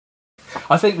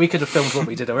I think we could have filmed what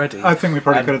we did already. I think we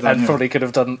probably could have done, and probably could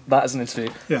have done that as an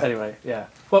interview. Yeah. Anyway, yeah.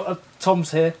 Well,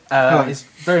 Tom's here. He's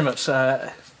very much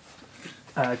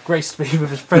graced me with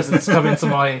his presence, come into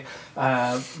my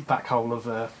back hole of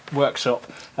a workshop.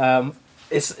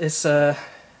 It's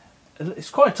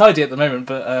quite tidy at the moment,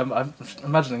 but I'm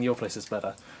imagining your place is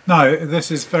better. No,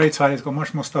 this is very tidy. It's got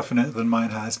much more stuff in it than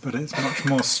mine has, but it's much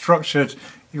more structured.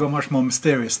 You've got much more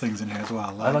mysterious things in here as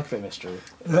well. I like a bit of mystery.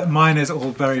 Mine is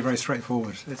all very, very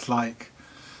straightforward. It's like,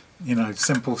 you know,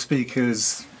 simple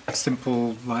speakers,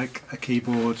 simple like a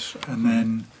keyboard, and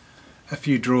then a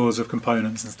few drawers of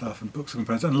components and stuff, and books of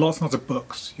components, and lots of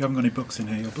books. You haven't got any books in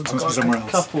here. Your books must be somewhere else.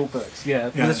 A couple books,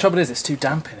 yeah. But the trouble is, it's too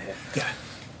damp in here. Yeah.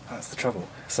 That's the trouble.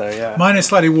 So yeah. Mine is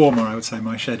slightly warmer, I would say.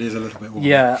 My shed is a little bit warmer.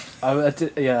 Yeah,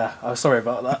 I'm sorry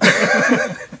about that.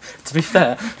 To be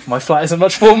fair, my flat isn't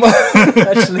much warmer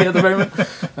actually at the moment.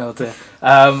 Oh dear.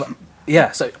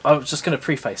 Yeah, so I was just going to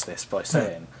preface this by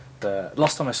saying the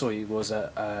last time I saw you was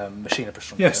at Machine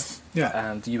Impression. Yes.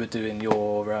 Yeah. And you were doing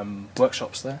your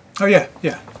workshops there. Oh yeah.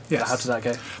 Yeah. Yes. How did that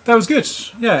go? That was good.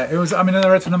 Yeah, it was. I mean,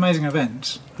 it's an amazing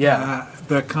event. Yeah.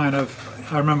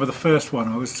 I remember the first one.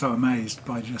 I was so amazed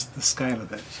by just the scale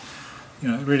of it. You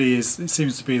know, it really is. It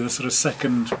seems to be the sort of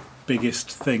second biggest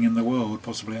thing in the world,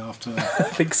 possibly after. I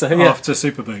think so. Yeah. After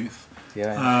Superbooth.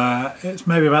 Yeah. It's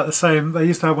maybe about the same. They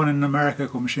used to have one in America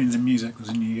called Machines in Music. It was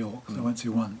in New York. That I went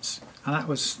to once, and that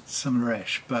was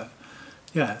similar-ish. But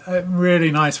yeah, a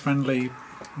really nice, friendly,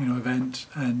 event,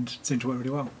 and it seemed to work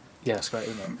really well. Yeah, it's great,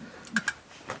 isn't it?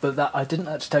 But that I didn't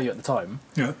actually tell you at the time.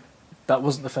 Yeah. That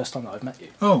wasn't the first time that I've met you.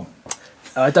 Oh.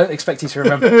 I don't expect you to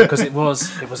remember because it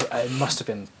must have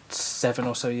been 7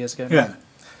 or so years ago now. Yeah.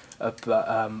 But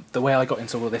the way I got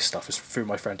into all this stuff is through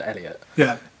my friend Elliot.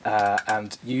 Yeah.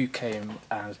 And you came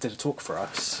and did a talk for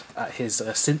us at his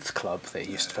synth club that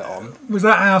he used to put on. Was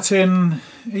that out in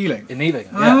Ealing? In Ealing,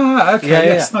 yeah. Ah, okay, yeah,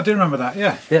 yes, yeah. I do remember that,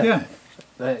 yeah.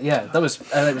 That was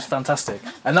it was fantastic.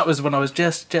 And that was when I was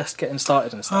just getting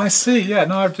started and stuff. I see, yeah,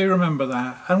 no, I do remember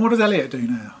that. And what does Elliot do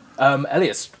now?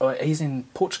 He's in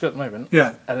Portugal at the moment.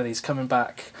 Yeah. And then he's coming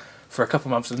back for a couple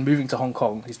of months and moving to Hong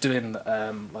Kong. He's doing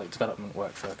development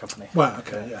work for a company. Wow,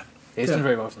 okay, yeah. He's doing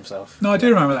very well for himself. No, I do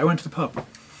remember that. I went to the pub.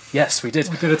 Yes, we did.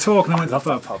 We did a talk and I went to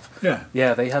the pub. Yeah.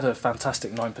 Yeah, they had a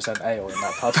fantastic 9% ale in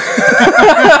that pub.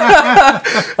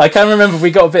 I can remember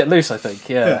we got a bit loose, I think.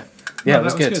 Yeah. Yeah, no, it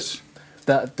was good.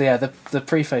 The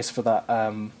preface for that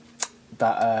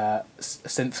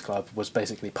synth club was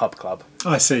basically pub club.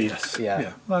 I see, yes.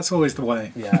 Yeah. Well, that's always the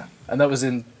way. Yeah. And that was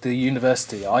in the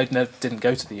university. I didn't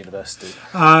go to the university.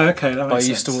 Okay, that makes sense. But I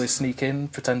used to always sneak in,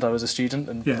 pretend I was a student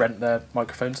and rent their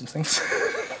microphones and things.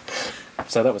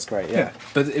 So that was great, yeah.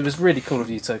 But it was really cool of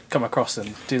you to come across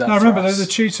and do that. No, I remember the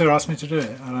tutor asked me to do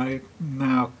it, and I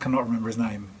now cannot remember his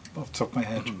name off the top of my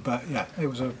head. But yeah, it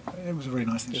was a really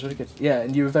nice thing. It was really good. Yeah,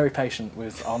 and you were very patient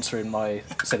with answering my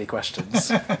silly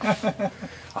questions. I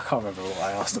can't remember what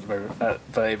I asked at the moment,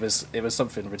 but it was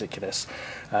something ridiculous.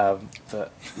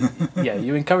 But yeah,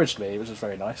 you encouraged me, which was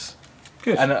very nice.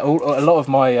 Good. And a lot of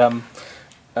my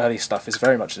early stuff is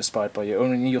very much inspired by you. I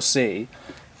mean, you'll see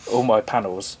all my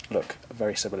panels look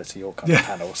very similar to your kind of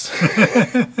panels.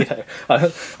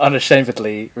 I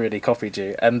unashamedly really copied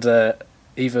you, and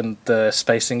even the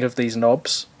spacing of these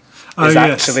knobs is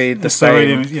actually the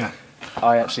same. Yeah,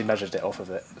 I actually measured it off of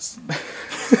it.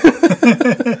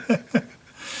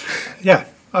 Yeah,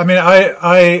 I mean,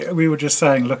 we were just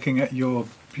saying, looking at your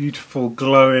beautiful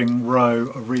glowing row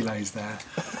of relays there,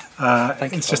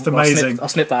 it's just amazing. I'll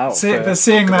snip that out. But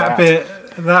seeing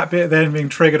that bit then being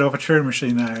triggered off a Turing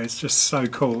machine there, it's just so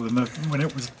cool. And when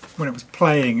it was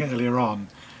playing earlier on,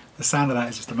 the sound of that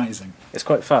is just amazing. It's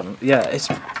quite fun. Yeah, it's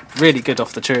really good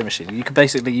off the Turing machine. You could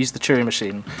basically use the Turing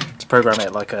machine to program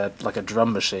it like a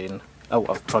drum machine. Oh,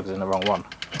 I've plugged in the wrong one.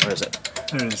 Where is it?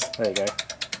 There it is. There you go.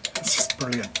 It's just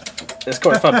brilliant. It's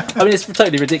quite fun. I mean, it's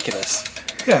totally ridiculous.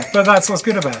 Yeah, but that's what's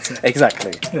good about it.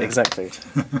 Exactly.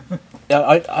 Yeah,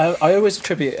 I always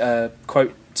attribute a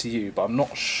quote to you, but I'm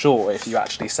not sure if you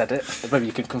actually said it. Maybe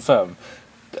you can confirm.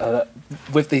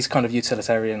 With these kind of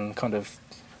utilitarian, kind of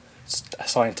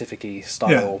scientific-y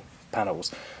style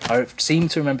panels, I seem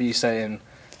to remember you saying,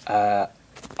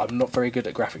 I'm not very good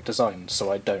at graphic design,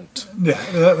 so I don't. Yeah,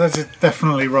 that's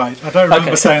definitely right. I don't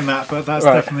remember saying that, but that's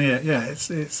definitely it. Yeah,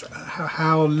 it's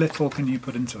how little can you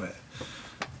put into it?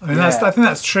 I mean, I think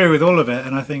that's true with all of it,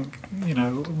 and I think,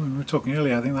 when we were talking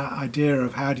earlier, I think that idea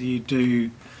of how do you do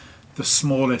the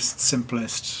smallest,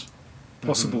 simplest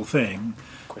possible thing,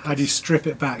 quickest. How do you strip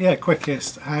it back? Yeah,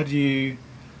 quickest. How do you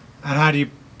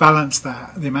balance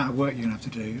that, the amount of work you're going to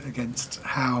have to do, against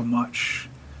how much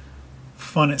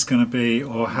fun it's going to be,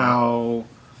 or how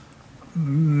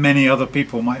many other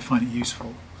people might find it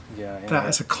useful. Yeah, That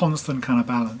is a constant kind of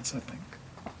balance, I think.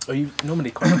 Are you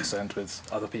normally quite concerned with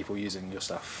other people using your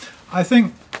stuff? I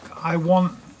think I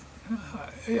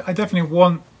definitely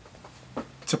want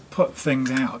to put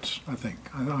things out. I think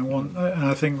I want, and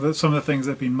I think that some of the things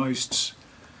that have been most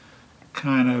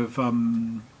kind of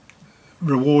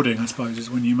rewarding, I suppose, is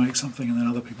when you make something and then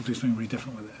other people do something really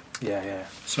different with it. Yeah.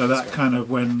 So that kind of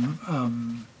when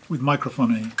with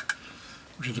microphony,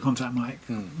 which is the contact mic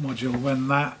module, when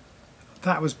that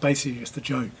was basically just a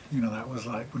joke. You know, that was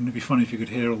like, wouldn't it be funny if you could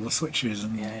hear all the switches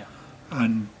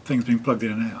and things being plugged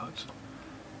in and out?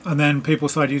 And then people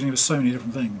started using it for so many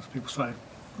different things. People started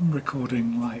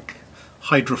recording like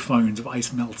hydrophones of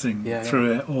ice melting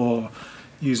through it, or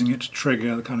using it to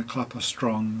trigger the kind of clapper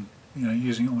strong, you know,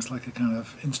 using it almost like a kind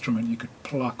of instrument you could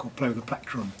pluck or play with a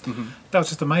plectrum. That was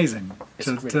just amazing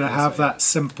to have that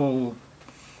simple,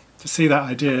 to see that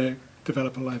idea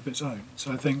develop a life of its own.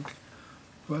 So I think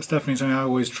that's definitely something I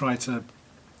always try to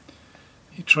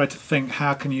think,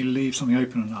 how can you leave something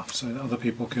open enough so that other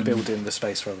people can build in the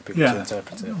space for other people to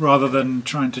interpret it, rather than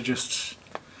trying to just,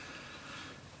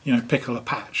 you know, pickle a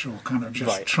patch, or kind of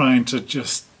just trying to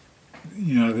just,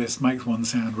 you know, this makes one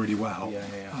sound really well.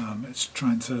 It's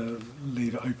trying to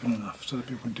leave it open enough so that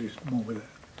people can do more with it.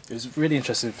 It was really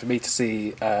interesting for me to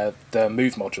see the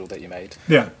Move module that you made,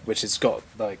 which has got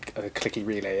like a clicky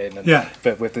relay in,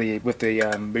 but with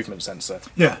the movement sensor,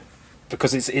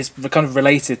 because it's kind of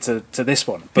related to this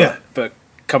one, but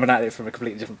coming at it from a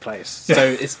completely different place.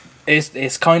 So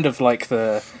it's kind of like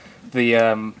the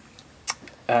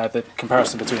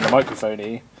comparison between the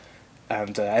microphony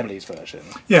and Emily's version.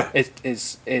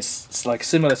 It's like a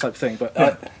similar type of thing, but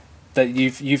that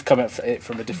you've come at it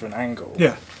from a different angle.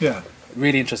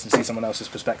 Really interesting to see someone else's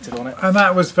perspective on it. And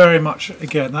that was very much,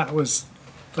 again, that was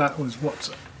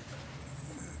what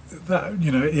that,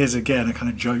 you know, is again a kind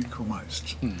of joke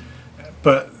almost.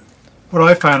 But what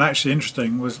I found actually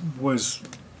interesting was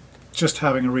just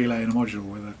having a relay and a module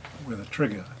with a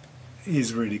trigger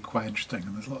is really quite interesting.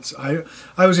 And there's lots. I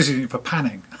was just using it for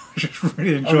panning. I just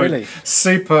really enjoyed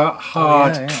super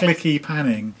hard clicky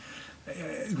panning.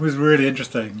 It was really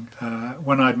interesting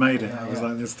when I'd made it. I was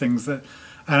like, there's things that.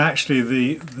 And actually,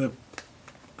 the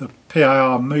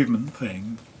PIR movement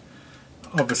thing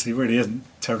obviously really isn't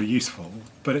terribly useful,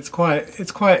 but it's quite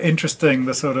interesting.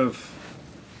 The sort of,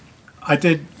 I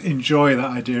did enjoy that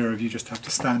idea of you just have to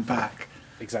stand back,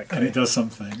 and it does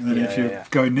something, and then if you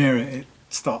go near it, it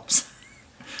stops.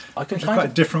 It's quite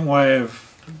a different way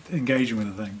of engaging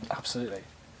with the thing. Absolutely,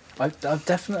 I've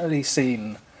definitely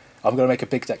seen. I'm going to make a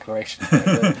big declaration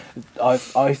here,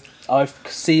 but I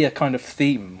see a kind of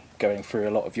theme going through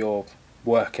a lot of your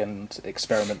work and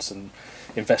experiments and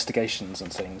investigations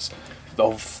and things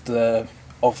of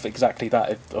exactly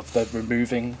that, of the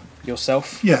removing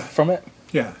yourself from it.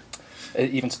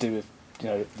 Even to do with, you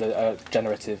know, the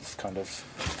generative kind of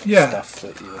stuff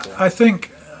that you were doing. I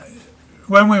think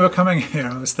when we were coming here,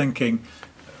 I was thinking,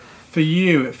 for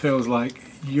you, it feels like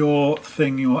your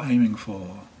thing you're aiming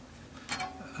for,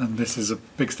 and this is a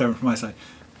big statement from my side.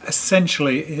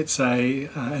 Essentially, it's a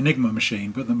Enigma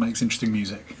machine, but that makes interesting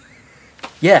music.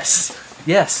 Yes.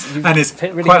 And it's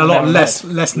really quite a lot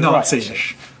less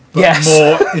Nazi-ish, but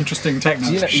more interesting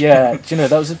techno. Do you know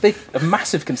that was a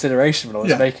massive consideration when I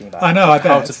was making that. I know. I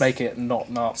bet how to make it not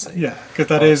Nazi. Yeah, because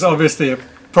that is obviously a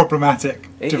problematic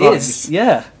device. It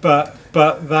is. But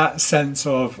that sense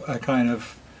of a kind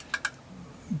of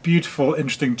beautiful,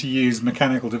 interesting to use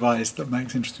mechanical device that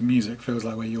makes interesting music feels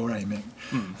like where you're aiming.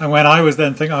 And when I was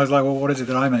then thinking, I was like, well, what is it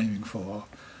that I'm aiming for?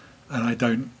 And I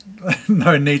don't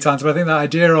know in neat answer, but I think that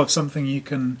idea of something you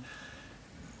can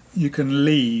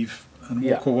leave and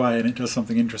walk away and it does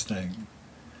something interesting,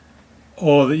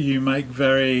 or that you make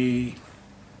very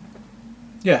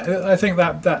I think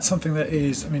that's something that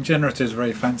is, I mean, generative is a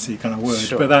very fancy kind of word,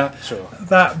 but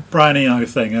that Brian Eno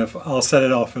thing of I'll set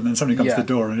it off and then somebody comes to the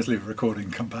door and just leave a recording,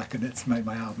 come back and it's made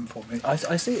my album for me.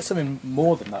 I see it's something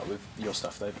more than that with your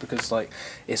stuff though, because like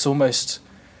it's almost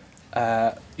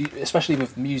especially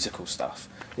with musical stuff,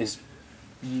 is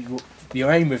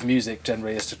your aim with music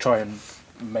generally is to try and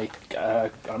make an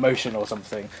emotion or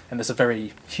something, and it's a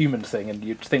very human thing, and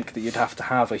you'd think that you'd have to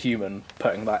have a human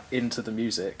putting that into the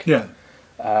music.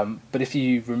 But if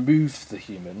you remove the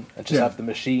human and just have the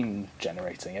machine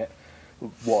generating it,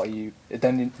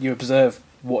 then you observe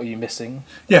what are you missing.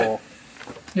 And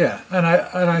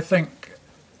I think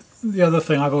the other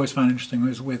thing I've always found interesting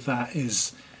with that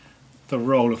is the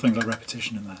role of things like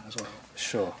repetition in that as well.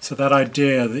 So that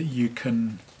idea that you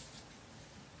can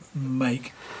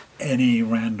make any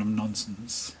random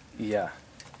nonsense,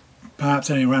 perhaps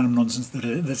any random nonsense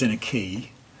that's in a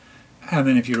key, and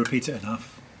then if you repeat it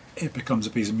enough, it becomes a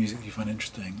piece of music you find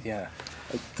interesting. Yeah.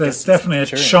 There's definitely a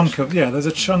chunk of there's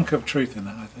a chunk of truth in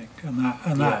that, I think, and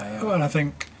I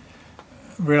think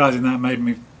realizing that made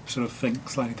me sort of think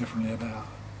slightly differently about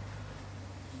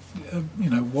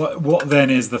what then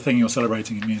is the thing you're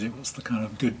celebrating in music. What's the kind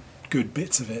of good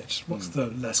bits of it? What's the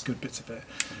less good bits of it?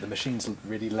 The machines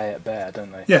really lay it bare,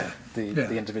 don't they? Yeah.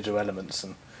 The individual elements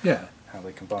and how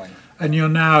they combine. And you're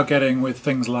now getting with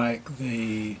things like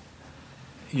with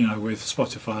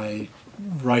Spotify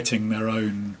writing their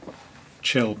own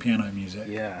chill piano music.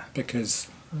 Yeah. Because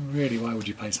really, why would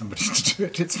you pay somebody to do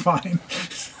it? It's fine.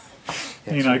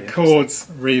 Yeah, it's really chords,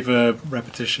 reverb,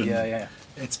 repetition. Yeah.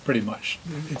 It's pretty much,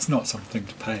 it's not something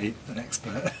to pay an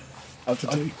expert to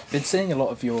do. I've been seeing a lot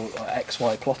of your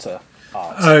XY plotter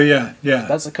art. Oh, yeah.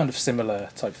 That's a kind of similar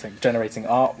type thing, generating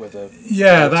art with a...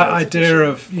 Yeah, that idea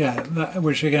of,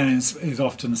 which again is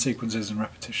often sequences and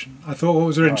repetition. I thought what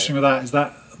was really interesting with that is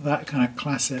that kind of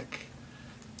classic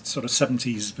sort of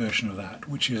 70s version of that,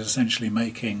 which is essentially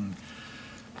making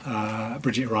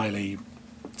Bridget Riley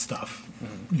stuff.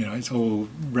 Mm-hmm. It's all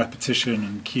repetition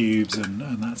and cubes and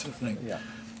that sort of thing. Yeah.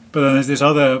 But then there's this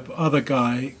other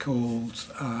guy called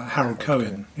Harold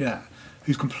Cohen,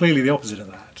 who's completely the opposite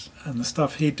of that. And the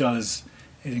stuff he does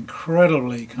is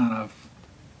incredibly kind of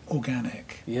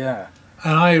organic. Yeah.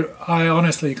 And I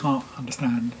honestly can't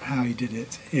understand how he did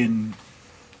it in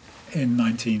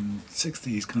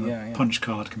 1960s kind of punch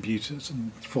card computers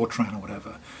and Fortran or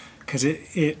whatever, because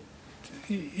it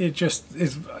just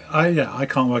is. I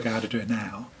can't work out how to do it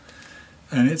now,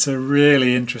 and it's a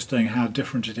really interesting how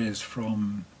different it is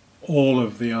from all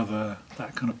of the other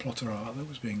that kind of plotter art that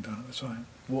was being done at the time.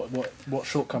 What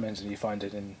shortcomings do you find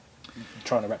it in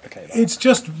trying to replicate that? It's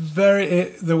just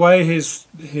the way his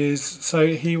so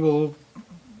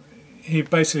he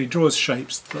basically draws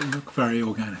shapes that look very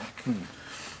organic.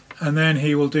 And then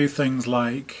he will do things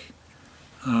like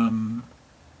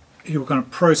he will kind of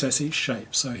process each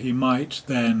shape. So he might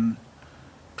then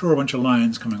draw a bunch of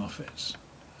lines coming off it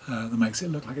that makes it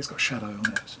look like it's got shadow on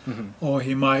it. Mm-hmm. Or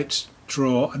he might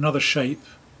draw another shape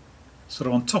sort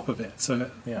of on top of it, so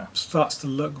it starts to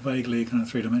look vaguely kind of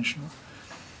three-dimensional.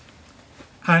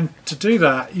 And to do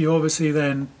that, you obviously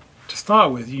then, to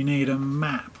start with, you need a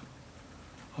map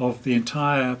of the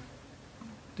entire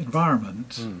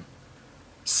environment.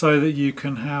 So that you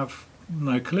can have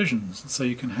no collisions, so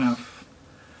you can have,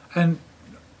 and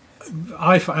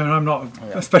I'm not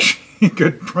especially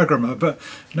good programmer, but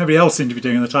nobody else seemed to be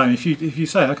doing it at the time. If you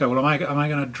say, okay, well, am I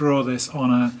going to draw this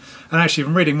on a, and actually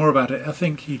from reading more about it, I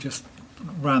think he just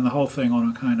ran the whole thing on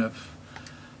a kind of,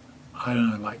 I don't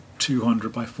know, like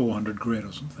 200 by 400 grid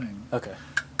or something. Okay.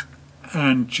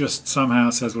 And just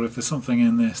somehow says, well, if there's something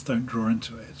in this, don't draw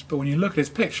into it. But when you look at his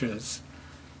pictures,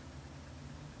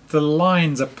 the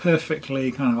lines are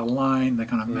perfectly kind of aligned. They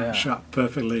kind of match up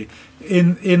perfectly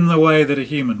in the way that a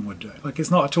human would do it. Like, it's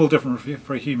not at all different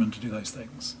for a human to do those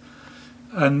things.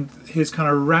 And his kind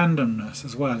of randomness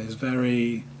as well is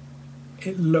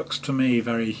it looks to me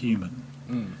very human.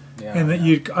 In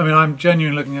that I'm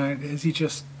genuinely looking at it, is he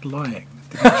just lying?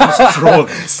 Did he just draw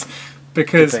this?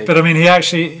 But I mean, he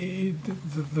actually,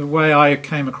 the way I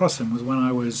came across him was when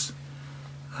I was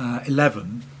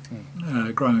 11,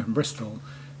 growing up in Bristol.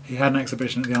 He had an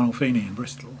exhibition at the Arnolfini in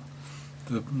Bristol,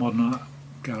 the Modern Art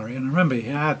Gallery, and I remember he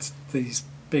had these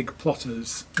big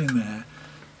plotters in there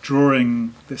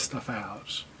drawing this stuff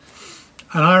out.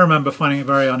 And I remember finding it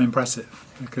very unimpressive,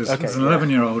 because as an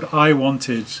 11-year-old, I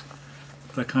wanted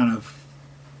the kind of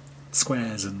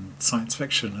squares and science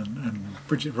fiction and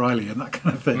Bridget Riley and that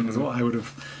kind of thing was what I would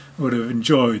have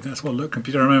enjoyed. That's what looked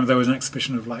computer. I remember there was an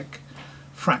exhibition of like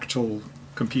fractal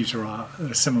computer art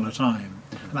at a similar time,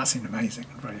 and that seemed amazing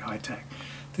and very high tech.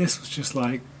 This was just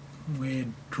like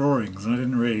weird drawings, and I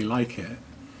didn't really like it.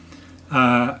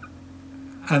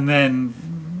 And then,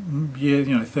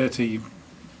 30,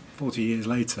 40 years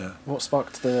later, what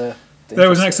sparked the there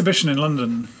was an exhibition in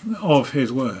London of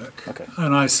his work,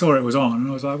 and I saw it was on, and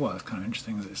I was like, well, it's kind of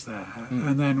interesting that it's there.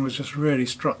 And then was just really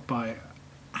struck by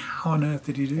how on earth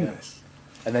did he do this?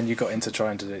 And then you got into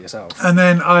trying to do it yourself. And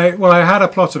then I had a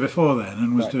plotter before then,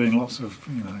 and was doing lots of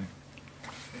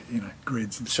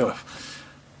grids and stuff.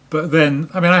 But then,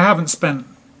 I mean, I haven't spent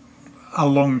a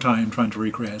long time trying to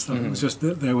recreate stuff. It was just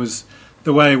that there was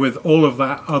the way with all of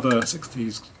that other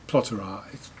 60s plotter art.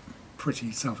 It's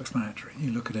pretty self-explanatory.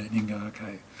 You look at it and you can go,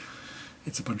 okay,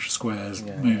 it's a bunch of squares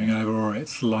moving over, or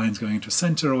it's lines going into a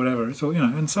centre or whatever. It's all,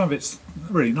 and some of it's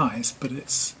really nice, but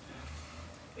it's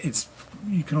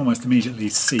you can almost immediately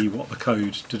see what the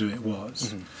code to do it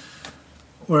was.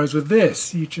 Whereas with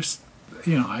this, you just,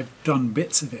 I've done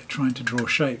bits of it trying to draw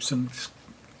shapes, and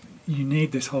you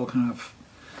need this whole kind of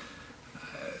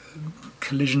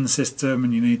collision system,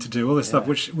 and you need to do all this stuff.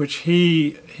 Which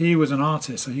he was an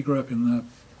artist, so he grew up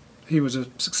he was a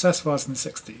successful artist in the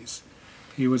 '60s.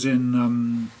 He was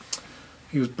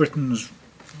he was Britain's.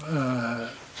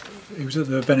 He was at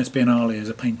the Venice Biennale as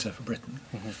a painter for Britain,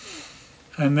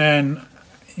 and then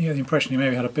you get the impression he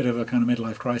maybe had a bit of a kind of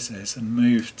midlife crisis and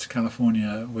moved to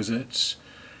California. Was at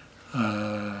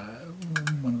I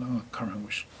can't remember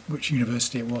which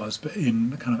university it was, but in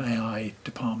the kind of AI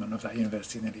department of that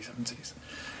university in the early '70s,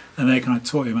 and they kind of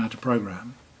taught him how to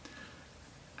program.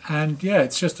 And yeah,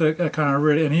 it's just a kind of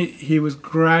really, and he was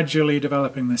gradually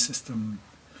developing this system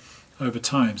over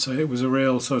time. So it was a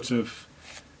real sort of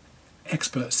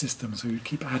expert system, so he'd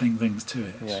keep adding things to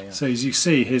it. So as you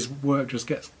see, his work just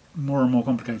gets more and more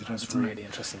complicated over time. Really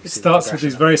interesting. It starts with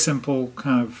these very simple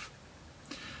kind of,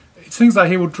 it's things like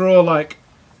he will draw, like,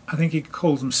 I think he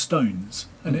calls them stones,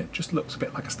 and it just looks a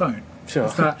bit like a stone. Sure.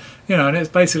 It's that, and it's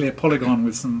basically a polygon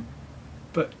with some,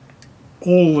 but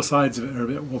all the sides of it are a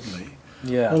bit wobbly.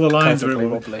 Yeah, all the lines are perfectly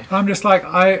really wobbly. I'm just like,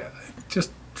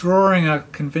 drawing a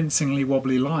convincingly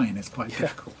wobbly line is quite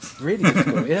difficult. Really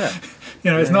difficult, yeah.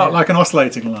 It's not like an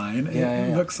oscillating line.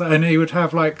 It looks, and he would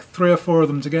have like 3 or 4 of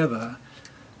them together,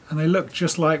 and they look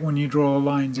just like when you draw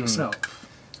lines yourself.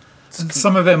 And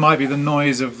some of it might be the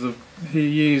noise of he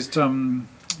used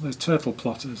those turtle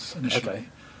plotters initially.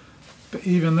 But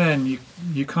even then,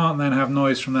 you can't then have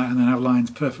noise from that and then have lines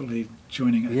perfectly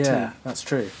joining at Yeah, that's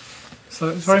true. So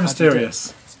it's very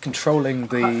mysterious. Controlling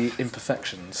the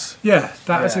imperfections. Yeah,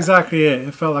 that's exactly it.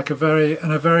 It felt like a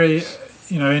very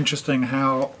interesting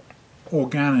how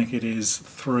organic it is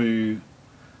through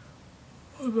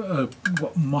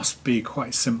what must be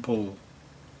quite simple.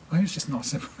 I mean, it's just not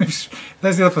simple.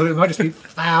 There's the other thing. It might just be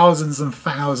thousands and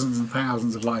thousands and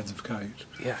thousands of lines of code.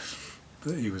 Yeah.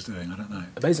 That he was doing. I don't know.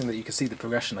 Amazing that you can see the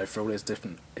progression though for all his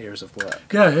different areas of work.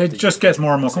 Yeah, it just gets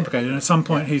more and more complicated. And at some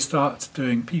point, he starts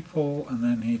doing people, and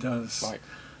then he does. Right.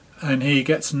 And he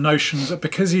gets notions,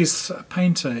 because he's a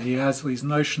painter, he has these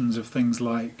notions of things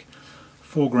like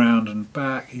foreground and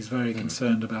back. He's very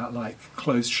concerned about like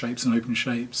closed shapes and open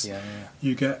shapes.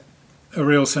 You get a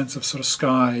real sense of sort of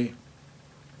sky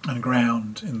and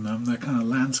ground in them. They're kind of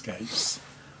landscapes.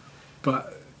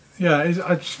 But yeah,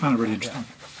 I just found it really interesting.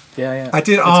 Yeah. I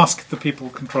did ask the people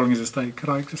controlling his estate, could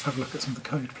I just have a look at some of the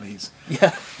code, please?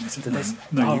 Yeah. And they said,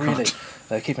 no, you really? can't.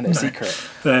 They're keeping it a secret.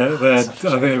 I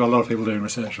think a lot of people doing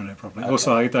research on it probably. Okay.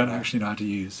 Also, I don't actually know how to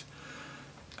use.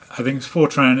 I think it was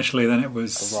Fortran initially, then it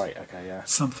was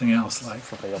something else like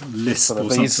Lisp or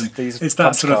something. It's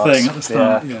that sort of thing at the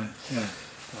start. Yeah.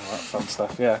 All that fun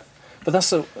stuff, yeah. But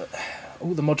that's all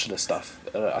the modular stuff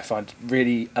I find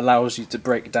really allows you to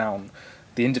break down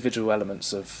the individual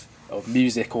elements of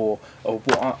music, or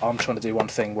what I'm trying to do one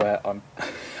thing where I'm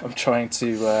trying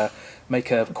to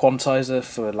make a quantizer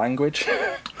for language.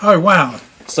 Oh wow!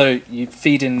 So you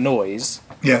feed in noise,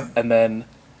 and then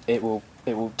it will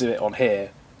do it on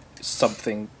here,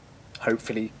 something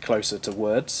hopefully closer to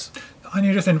words. Aren't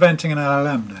you just inventing an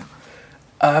LLM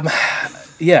now?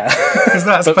 Yeah, because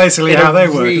that's basically how they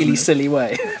work. In a really silly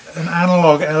way. An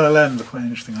analog LLM is quite an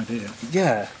interesting idea.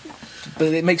 Yeah,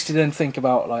 but it makes you then think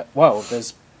about like, well,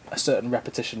 there's a certain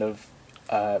repetition of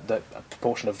a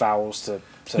proportion of vowels to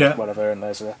whatever, and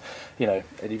there's and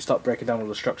you start breaking down all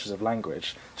the structures of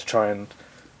language to try and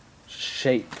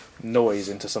shape noise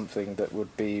into something that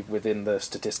would be within the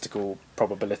statistical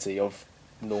probability of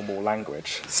normal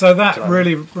language. So that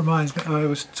really reminds me, I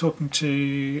was talking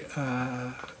to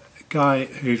a guy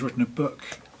who's written a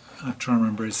book, I'm trying to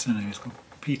remember his surname, it's called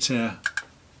Peter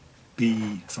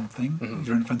B. something. He's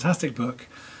written a fantastic book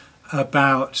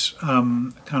about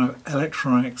kind of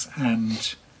electronics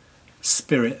and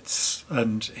spirits,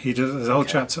 and he does a whole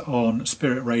chapter on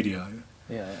spirit radio,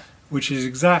 which is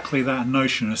exactly that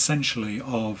notion essentially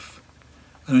of,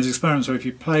 and there's experiments where if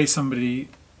you play somebody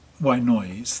white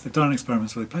noise, they've done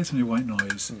experiments where they play somebody white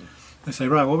noise, they say,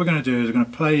 right, what we're going to do is we're going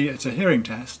to play, it's a hearing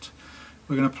test,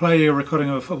 we're going to play a recording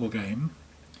of a football game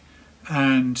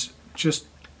and just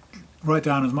write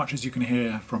down as much as you can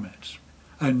hear from it,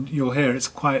 and you'll hear it's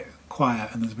quite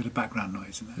quiet and there's a bit of background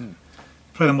noise in there.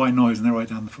 Play them white noise and they write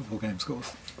down the football game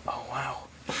scores. Oh wow.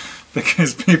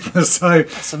 Because people are so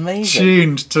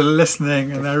tuned to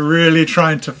listening and they're really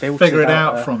trying to figure it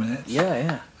out from it.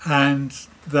 And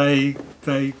they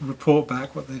report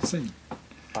back what they've seen.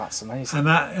 That's amazing.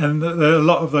 And a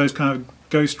lot of those kind of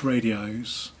ghost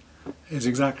radios is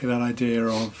exactly that idea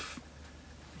of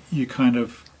you kind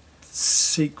of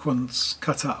sequence,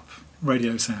 cut up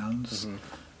radio sounds,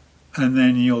 and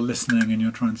then you're listening and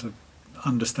you're trying to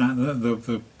understand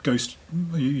the ghost.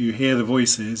 You hear the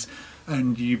voices,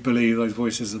 and you believe those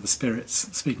voices are the spirits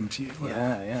speaking to you.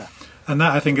 Yeah. And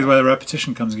that, I think, is where the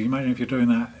repetition comes in. You imagine if you're doing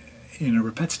that in a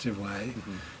repetitive way,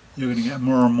 you're going to get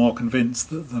more and more convinced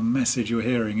that the message you're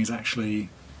hearing is actually,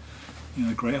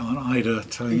 the great Aunt Ida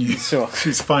telling you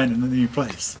she's fine in a new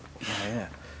place. Yeah.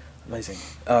 Amazing.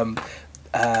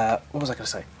 What was I going to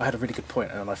say? I had a really good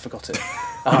point and I forgot it.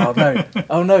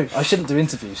 Oh no! I shouldn't do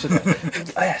interviews, should I?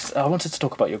 Yes, I wanted to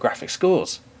talk about your graphic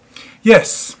scores.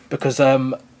 Yes, because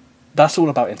that's all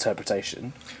about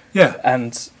interpretation. Yeah,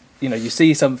 and you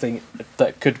see something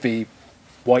that could be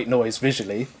white noise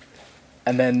visually,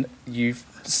 and then you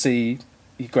see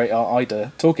your great Aunt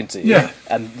Ida talking to you,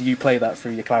 and you play that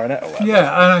through your clarinet or whatever.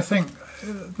 Yeah, and I think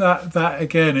that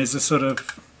again is a sort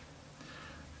of,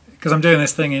 because I'm doing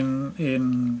this thing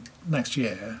in next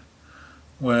year,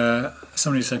 where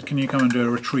somebody said, "Can you come and do a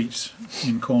retreat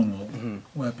in Cornwall,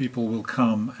 where people will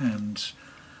come and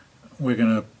we're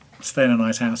going to stay in a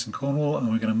nice house in Cornwall and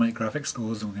we're going to make graphic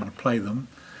scores and we're going to play them."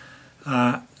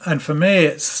 And for me,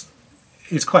 it's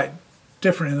quite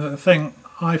different. The thing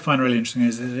I find really interesting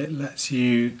is that it lets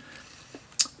you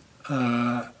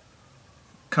kind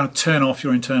of turn off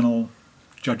your internal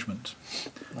judgment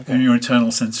and your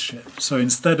internal censorship. So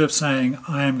instead of saying,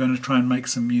 I am going to try and make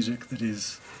some music that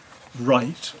is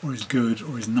right or is good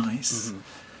or is nice,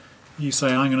 you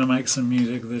say, I'm going to make some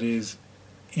music that is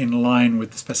in line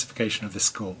with the specification of this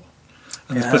score.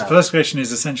 And the specification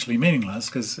is essentially meaningless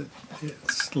because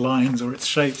it's lines or it's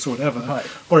shapes or whatever,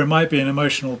 or it might be an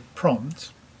emotional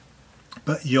prompt,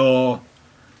 but you're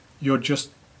just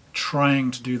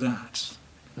trying to do that.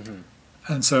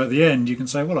 And so at the end you can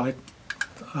say, well, I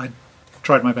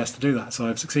tried my best to do that, so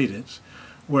I've succeeded.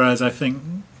 Whereas I think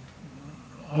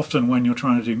often when you're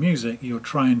trying to do music, you're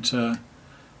trying to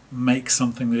make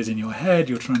something that is in your head,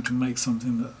 you're trying to make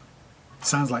something that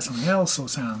sounds like something else or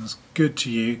sounds good to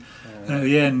you, and at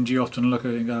the end you often look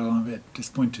at it and go, I'm a bit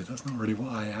disappointed, that's not really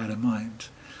what I had in mind.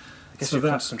 I guess you're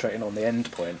concentrating on the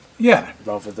end point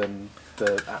rather than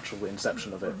the actual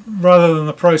inception of it. Rather than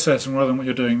the process and rather than what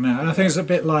you're doing now. And I think it's a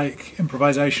bit like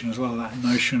improvisation as well, that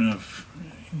notion of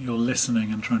you're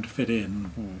listening and trying to fit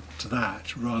in to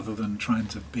that rather than trying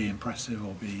to be impressive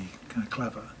or be kind of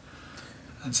clever.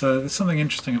 And so there's something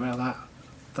interesting about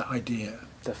that idea.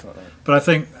 Definitely. But I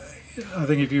think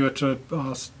if you were to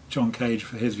ask John Cage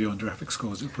for his view on graphic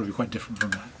scores, it would probably be quite different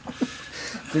from that.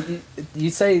 You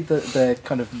say that they're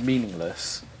kind of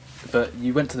meaningless, but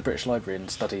you went to the British Library and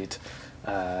studied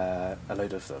a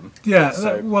load of them. Yeah,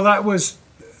 so that was.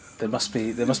 There must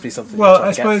be something. Well,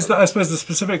 I suppose the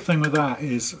specific thing with that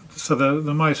is, so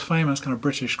the most famous kind of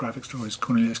British graphic story is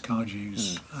Cornelius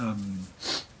Cardew's.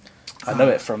 I know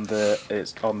it from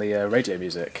it's on the radio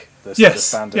music. The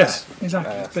standard. Yeah,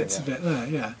 exactly. Bits of it there,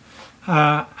 yeah.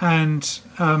 And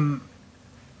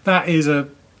that is a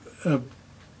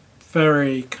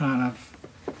very kind of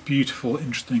beautiful,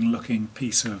 interesting looking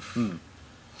piece of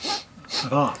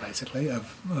art, basically,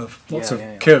 of lots of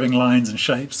curving lines and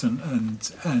shapes,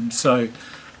 and so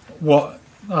what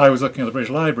I was looking at the British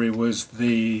Library was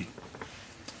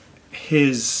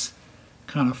his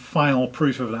kind of final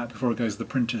proof of that before it goes to the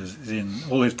printers is in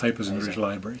all his papers in the British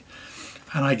Library,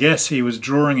 and I guess he was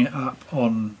drawing it up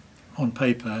on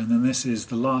paper, and then this is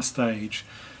the last stage.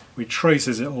 We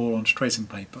traces it all onto tracing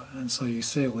paper, and so you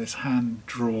see all this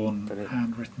hand-drawn,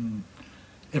 handwritten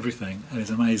everything, and it's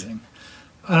amazing.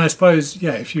 And I suppose,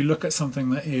 if you look at something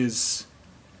that is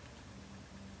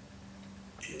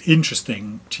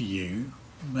interesting to you,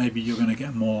 maybe you're going to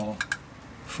get more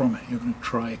from it. You're going to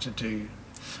try to do...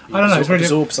 I don't know. It's really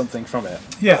absorb something from it.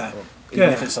 Yeah. Even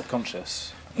if it's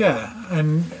subconscious. Yeah,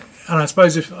 and I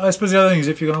suppose the other thing is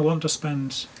if you're going to want to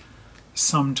spend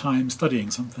some time studying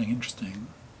something interesting,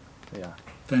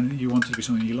 then you want it to be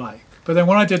something you like. But then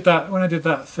when I did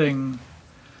that thing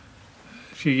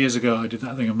a few years ago, I did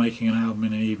that thing of making an album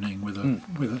in an evening with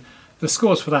the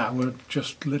scores for that were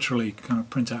just literally kind of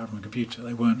print out from a computer.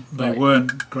 They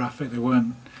weren't graphic, they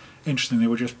weren't interesting, they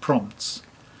were just prompts.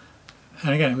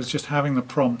 And again, it was just having the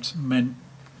prompt meant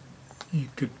you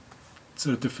could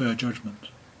sort of defer judgment.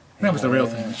 That was the real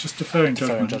thing. It's just deferring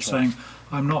judgment and saying,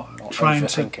 I'm not trying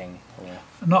to...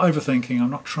 Not overthinking, I'm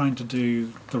not trying to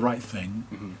do the right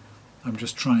thing. I'm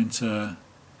just trying to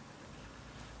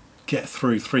get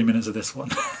through 3 minutes of this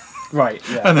one. Right,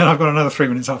 yeah. And then I've got another 3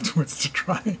 minutes afterwards to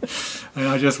try. And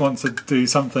I just want to do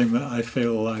something that I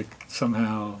feel like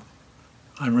somehow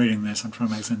I'm reading this, I'm trying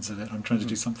to make sense of it, I'm trying to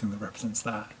do something that represents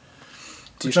that.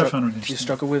 Do you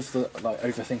struggle with the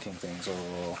overthinking things,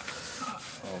 or?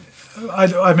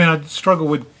 I struggle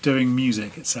with doing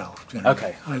music itself. Generally.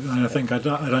 Okay. I think I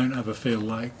don't ever feel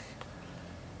like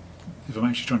if I'm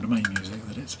actually trying to make music,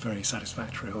 that it's very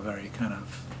satisfactory or very kind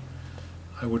of.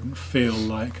 I wouldn't feel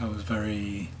like I was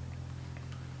very,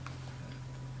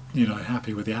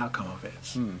 happy with the outcome of it.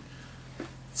 Mm.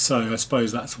 So I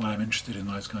suppose that's why I'm interested in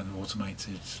those kind of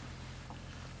automated.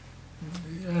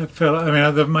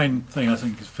 The main thing I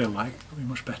think is feel like I'd be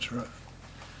much better at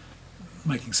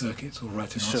making circuits or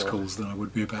writing articles than I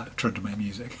would be about trying to make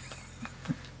music.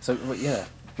 So yeah,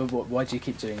 but why do you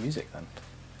keep doing music then?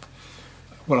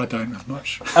 Well, I don't have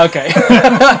much. Okay.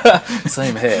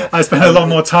 Same here. I spend a lot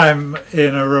more time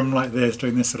in a room like this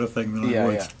doing this sort of thing than I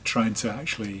would trying to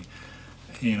actually,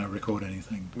 record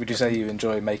anything. Would you say you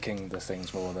enjoy making the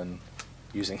things more than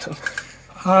using them?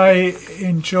 I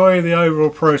enjoy the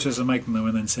overall process of making them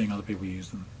and then seeing other people use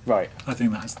them. Right. I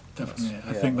think that's definitely it.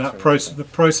 I think that the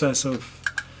process of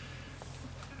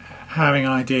having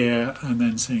an idea and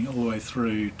then seeing it all the way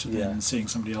through to then seeing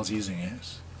somebody else using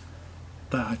it,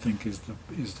 that I think is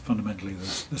fundamentally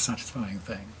the satisfying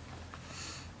thing.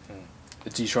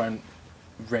 Do you try and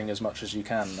wring as much as you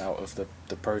can out of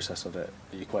the process of it?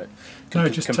 Are you quite no, it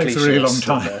just takes a really long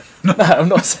time. No, I'm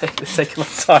not saying it takes a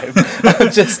long time.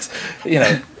 Just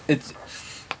it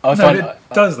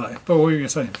does though. But what were you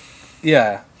saying?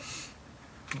 Yeah.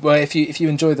 Well, if you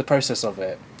enjoy the process of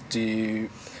it, do you?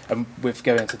 And with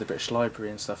going to the British Library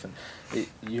and stuff, and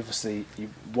you obviously you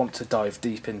want to dive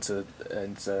deep into,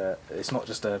 and it's not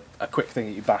just a quick thing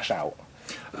that you bash out.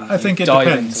 I think it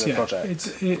depends.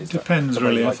 It depends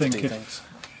really. I think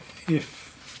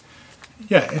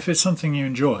if it's something you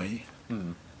enjoy,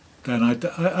 then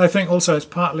I think also it's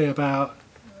partly about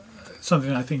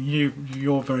something I think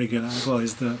you're very good at as well,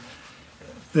 is that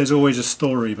there's always a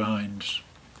story behind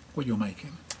what you're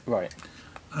making. Right.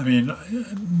 I mean,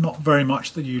 not very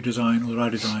much that you design or that I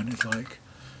design is like,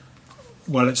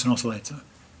 well, it's an oscillator.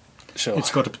 Sure.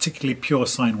 It's got a particularly pure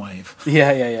sine wave.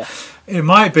 Yeah. It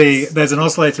might be there's an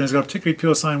oscillator and it's got a particularly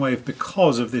pure sine wave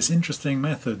because of this interesting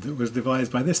method that was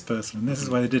devised by this person, and this is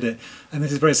why they did it. And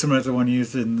this is very similar to the one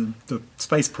used in the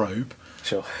space probe.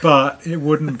 Sure. But it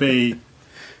wouldn't be.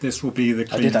 This will be the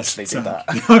cleanest. I did actually do that.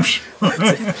 I'm sure.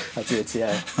 I did.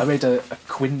 Yeah. I made a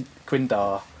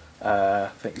Quindar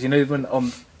thing. You know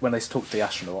when they talk to the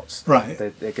astronauts, right?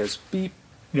 It goes beep.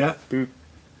 Yeah. Boop.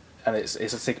 And it's a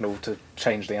signal to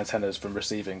change the antennas from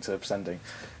receiving to sending.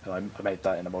 And I made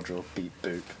that in a module, beep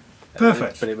boop.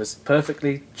 Perfect. But it was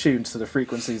perfectly tuned to the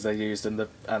frequencies they used and the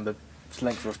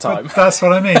length of time. But that's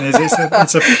what I mean. Is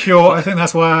it's a pure. I think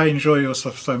that's why I enjoy your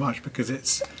stuff so much, because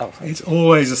it's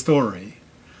always a story,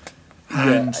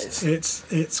 and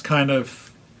it's kind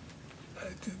of.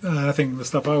 I think the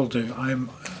stuff I will do,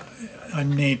 I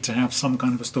need to have some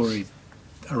kind of a story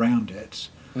around it.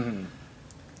 Mm-hmm.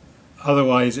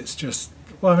 Otherwise, it's just.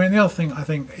 Well, I mean, the other thing I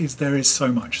think is there is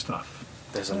so much stuff.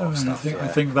 There's a lot of stuff. I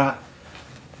think that.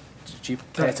 Do you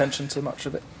pay attention to much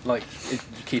of it? Like, you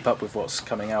keep up with what's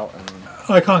coming out? And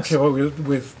I can't keep up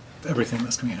with everything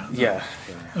that's coming out. Yeah.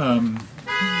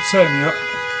 Certainly.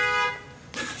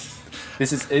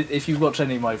 This is if you watch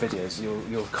any of my videos,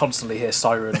 you'll constantly hear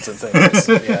sirens and things.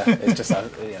 It's just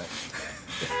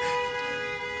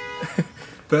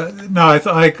But no, I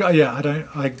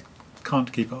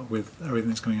can't keep up with everything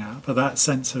that's coming out. But that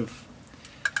sense of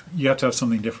you have to have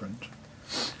something different.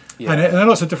 Yeah. And there are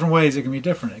lots of different ways it can be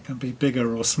different. It can be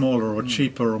bigger or smaller or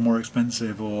cheaper or more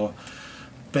expensive or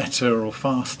better or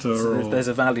faster. So there's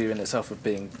a value in itself of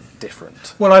being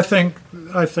different. Well, I think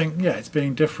it's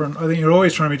being different. I think you're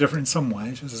always trying to be different in some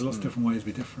ways. There's lots of different ways to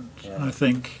be different. Yeah. And I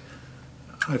think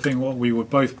what we would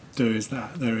both do is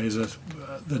that there is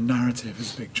the narrative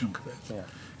is a big chunk of it. Yeah.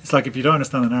 It's like if you don't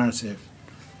understand the narrative,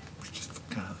 it's just the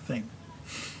kind of thing.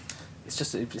 It's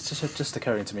just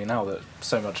occurring to me now that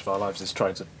so much of our lives is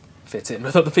trying to fit in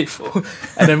with other people,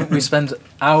 and then we spend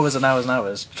hours and hours and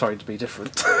hours trying to be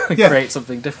different, create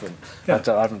something different. Yeah.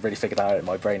 I haven't really figured that out in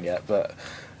my brain yet, but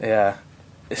yeah,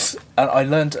 I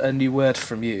learned a new word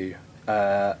from you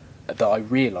that I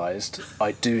realised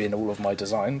I do in all of my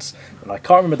designs, and I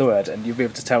can't remember the word, and you'll be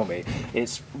able to tell me.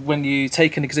 It's when you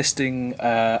take an existing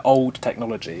old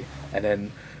technology and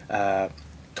then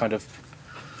kind of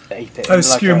ape it.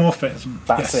 Skeuomorphism.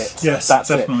 That's it. Yes, that's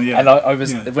definitely. It. Yeah. And I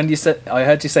was when you said, I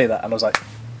heard you say that, and I was like,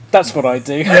 "That's what I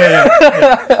do."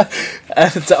 Yeah.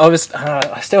 And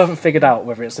I still haven't figured out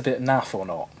whether it's a bit naff or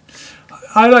not.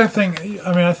 I don't think.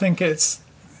 I mean, I think it's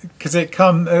because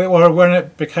when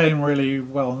it became really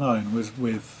well known was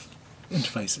with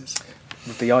interfaces.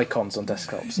 With the icons on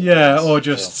desktops. Yeah, or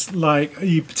just like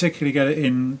you particularly get it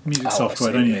in music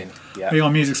software, don't you? Yeah. Being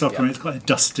on music software, it's quite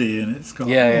dusty and it's got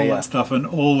all that stuff, and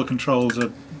all the controls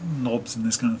are knobs and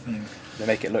this kind of thing. They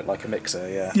make it look like a mixer,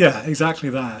 yeah. Yeah, exactly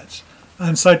that.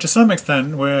 And so to some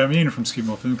extent we're immune from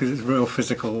skeuomorphism because it's real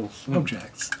physical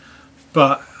objects.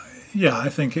 But yeah, I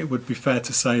think it would be fair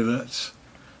to say that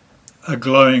a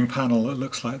glowing panel that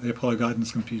looks like the Apollo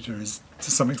guidance computer is to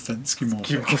some extent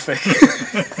skeuomorphic.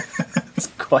 It's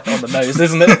quite on the nose,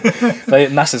 isn't it?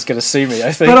 NASA's going to sue me,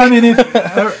 I think. But I mean,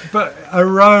 but a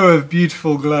row of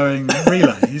beautiful glowing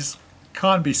relays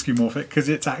can't be skeuomorphic because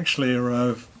it's actually a row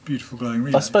of beautiful glowing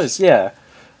relays. I suppose, yeah.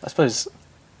 I suppose.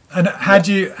 And had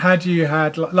you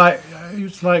had like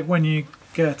it's like when you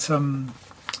get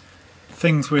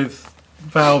things with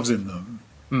valves in them,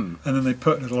 and then they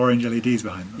put little orange LEDs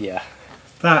behind them. Yeah.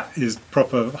 That is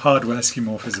proper hardware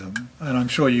skeuomorphism, and I'm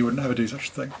sure you wouldn't ever do such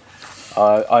a thing.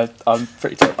 I'm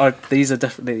pretty. These are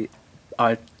definitely.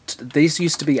 These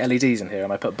used to be LEDs in here,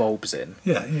 and I put bulbs in.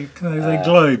 Yeah, they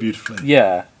glow beautifully.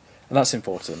 Yeah, and that's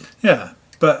important. Yeah,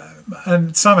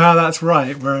 and somehow that's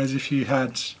right. Whereas if you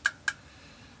had,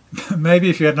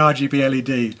 maybe if you had an RGB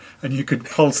LED and you could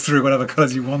pulse through whatever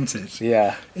colours you wanted,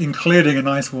 yeah, including a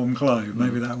nice warm glow,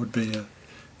 maybe that would be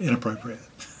inappropriate.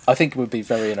 I think it would be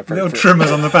very inappropriate. Little trimmers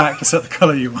on the back to set the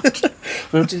colour you want.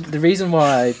 Well, the reason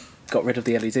why I got rid of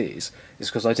the LEDs is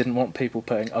because I didn't want people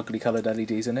putting ugly coloured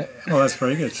LEDs in it. Well, that's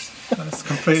very good. That's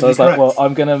completely So I was correct. like, well,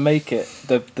 I'm going to make it,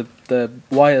 the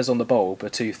wires on the bulb are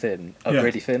too thin,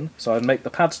 really thin, so I'd make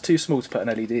the pads too small to put an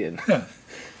LED in. Yeah.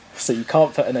 So you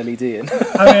can't put an LED in.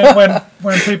 I mean,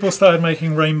 when people started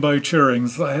making rainbow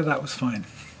Turings, that was fine.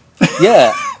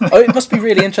 Yeah. Oh, it must be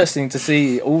really interesting to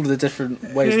see all the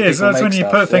different ways that people so that's make when you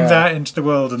stuff. put things out into the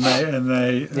world and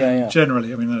they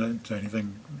generally, I mean, they don't do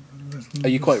anything. Are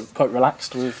you quite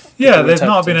relaxed with? Yeah, there's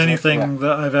not been anything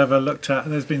that I've ever looked at.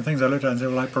 There's been things I looked at and said,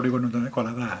 well, I probably wouldn't have done it quite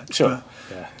like that. Sure.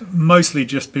 But mostly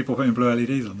just people putting blue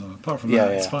LEDs on them. Apart from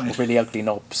that, it's fine. Or really ugly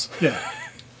knobs. Yeah.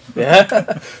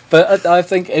 Yeah. But I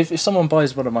think if someone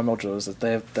buys one of my modulars,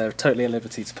 they're totally at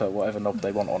liberty to put whatever knob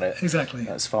they want on it. Exactly.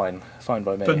 That's fine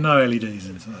by me. But no LEDs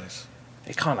into those.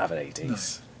 It can't have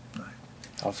LEDs. No.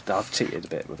 I've cheated a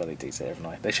bit with LEDs here, haven't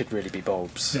I? They should really be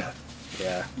bulbs. Yeah.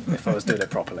 Yeah, if I was doing it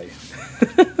properly.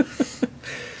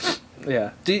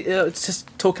 Yeah. It's just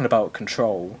talking about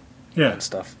control and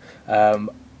stuff.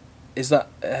 Is that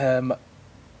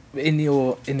in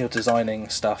your designing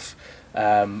stuff?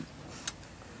 What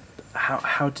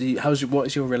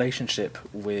is your relationship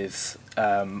with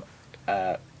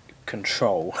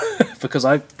control? Because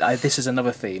this is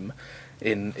another theme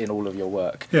in all of your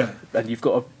work. Yeah. And you've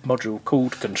got a module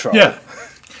called control. Yeah.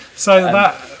 So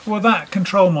that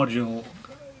control module,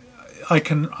 I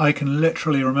can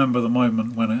literally remember the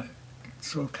moment when it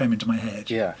sort of came into my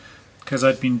head. Yeah. Because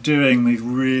I'd been doing these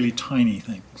really tiny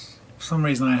things. For some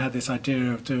reason I had this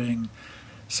idea of doing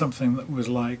something that was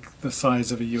like the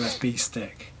size of a USB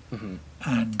stick,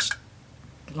 and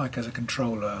like as a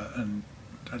controller, and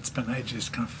I'd spent ages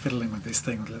kind of fiddling with this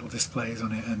thing with little displays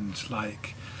on it and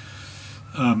like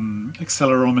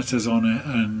accelerometers on it,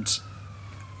 and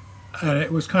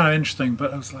it was kind of interesting,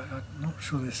 but I was like, I'm not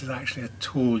sure this is actually a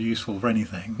tool useful for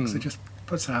anything, because it just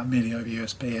puts out MIDI over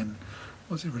USB, and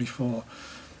what's it really for?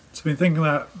 So I've been thinking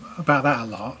about that a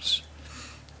lot,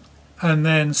 and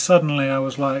then suddenly I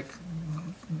was like,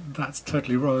 that's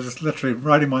totally wrong. I was just literally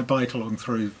riding my bike along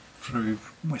through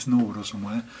West Norwood or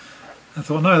somewhere. I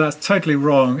thought, no, that's totally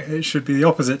wrong. It should be the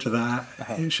opposite to that.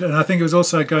 And I think it was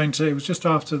also it was just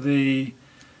after the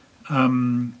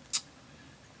Brighton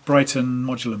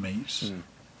Modular meet,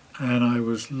 and I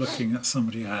was looking at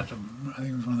somebody who had, I think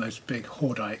it was one of those big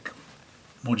Hordike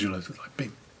modulars with like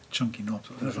big chunky knobs.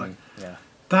 I was like,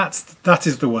 that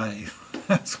is the way.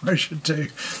 That's what I should do.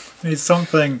 I need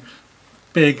something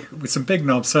big with some big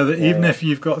knobs, so that even if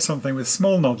you've got something with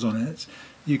small knobs on it,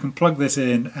 you can plug this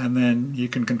in and then you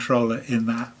can control it in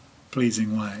that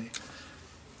pleasing way.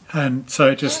 And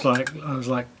so it just I was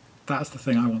like, that's the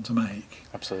thing I want to make.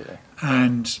 Absolutely.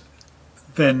 And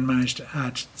then managed to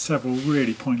add several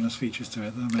really pointless features to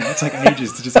it. That it take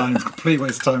ages to design. It's a complete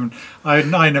waste of time.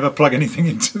 And I never plug anything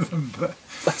into them. But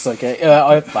that's okay.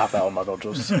 I have that on my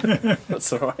modules.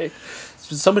 That's all right.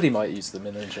 Somebody might use them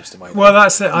in an interesting way. Well,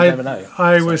 that's it. You never know.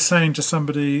 I was saying to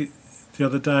somebody the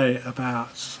other day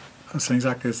about, I was saying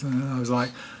exactly this, and I was like,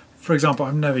 for example,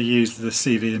 I've never used the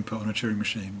CV input on a Turing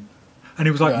machine. And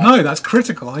he was like, no, that's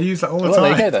critical. I use that all the time.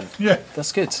 Well, there you go then. Yeah.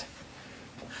 That's good.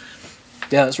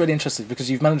 Yeah, that's really interesting, because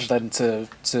you've managed then to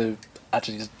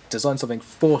actually design something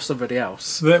for somebody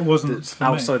else that wasn't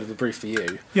outside of the brief for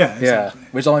you. Yeah, exactly. Yeah,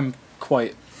 which I'm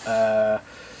quite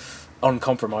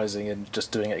uncompromising in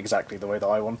just doing it exactly the way that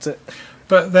I want it.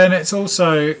 But then it's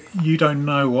also, you don't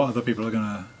know what other people are going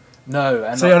to... No.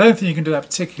 And so I don't think you can do that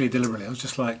particularly deliberately. I was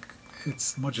just like,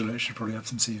 it's modular, it should probably have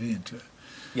some CV into it.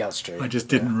 Yeah, that's true. I just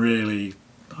didn't really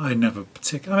I never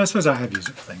particularly. I suppose I have used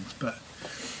it for things, but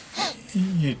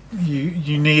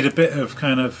you need a bit of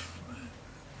kind of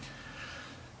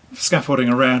scaffolding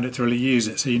around it to really use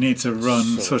it. So you need to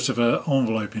run sort of an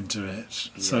envelope into it,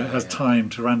 so it has time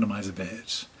to randomize a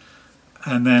bit.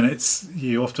 And then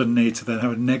you often need to then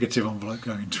have a negative envelope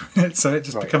going into it, so it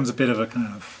just becomes a bit of a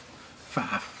kind of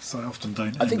faff. So I often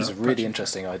don't. I think it's a really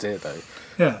interesting idea, though.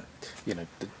 Yeah. You know,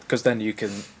 because then you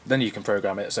can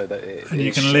program it so that it. And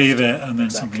you can leave it, and then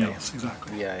something else.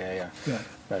 Exactly. Yeah.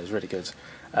 No, it's really good.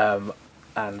 And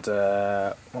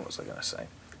what was I going to say?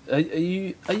 Are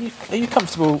you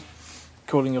comfortable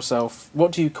calling yourself?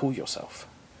 What do you call yourself?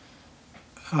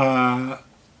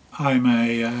 I'm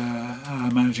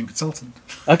a managing consultant.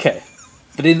 Okay,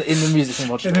 but in the music thing,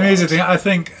 in the music thing, I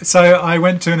think so. I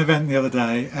went to an event the other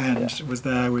day and was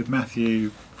there with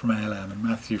Matthew from ALM, and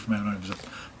Matthew from ALM was a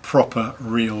proper,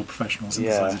 real professional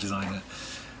synthesizer designer.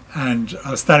 And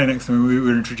I was standing next to him. We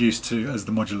were introduced to as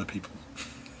the Modular people.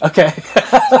 Okay,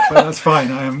 so that's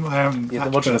fine. I am the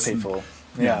Modular person. People.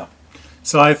 Yeah.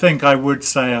 So I think I would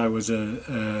say I was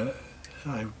I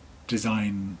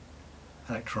design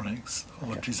electronics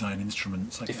or design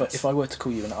instruments. If I were to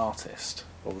call you an artist,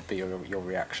 what would be your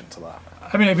reaction to that?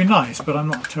 I mean, it'd be nice, but I'm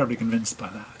not terribly convinced by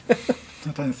that.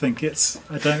 I don't think it's.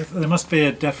 There must be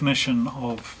a definition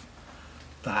of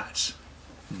that,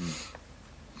 and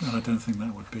I don't think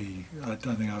that would be. I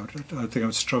think I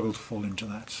would struggle to fall into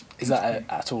that. Is that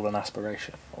at all an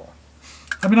aspiration? Or?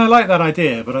 I mean, I like that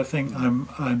idea, but I think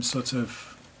I'm sort of.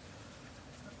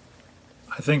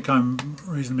 I think I'm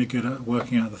reasonably good at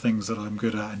working out the things that I'm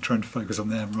good at and trying to focus on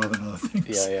them rather than other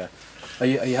things. Yeah. Are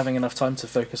you having enough time to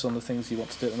focus on the things you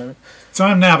want to do at the moment? So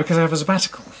I am now, because I have a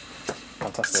sabbatical.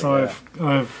 Fantastic. So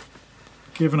I've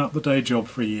given up the day job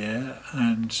for a year,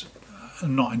 and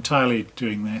I'm not entirely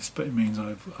doing this, but it means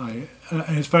and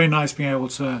it's very nice being able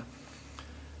to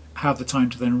have the time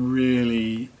to then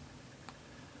really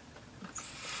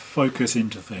focus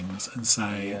into things and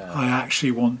say, I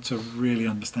actually want to really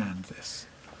understand this.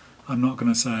 I'm not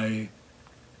going to say,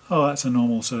 oh, that's a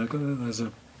normal circuit. There's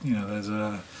a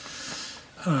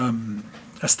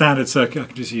standard circuit I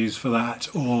can just use for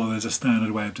that, or there's a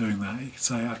standard way of doing that. You can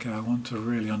say, okay, I want to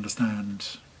really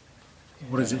understand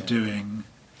what is it doing,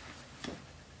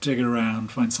 dig it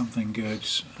around, find something good.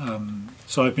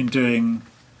 So I've been doing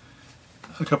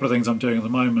a couple of things I'm doing at the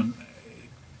moment,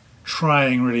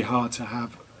 trying really hard to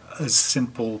have as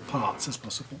simple parts as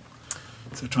possible.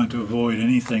 So trying to avoid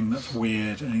anything that's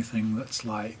weird, anything that's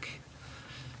like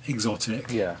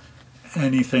exotic. Yeah.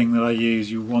 Anything that I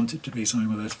use, you want it to be something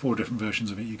where there's 4 different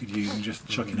versions of it you could use and just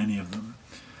chuck in any of them.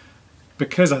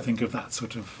 Because I think of that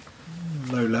sort of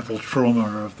low-level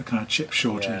trauma of the kind of chip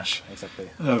shortage. Yeah, exactly.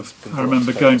 I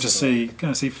remember going to see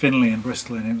Finley in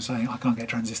Bristol, and him saying, I can't get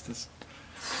transistors.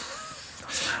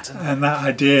 That's mad, isn't it? And that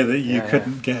idea that you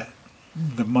couldn't get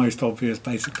the most obvious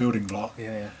basic building block.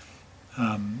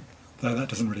 Though that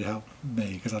doesn't really help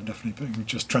me, because I'm definitely putting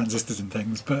just transistors in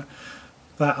things. But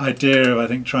that idea of, I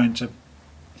think, trying to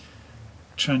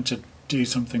do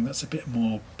something that's a bit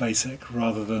more basic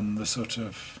rather than the sort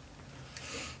of,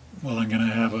 well, I'm going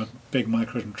to have a big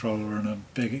microcontroller and a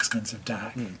big expensive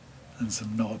DAC and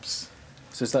some knobs.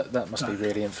 So that must be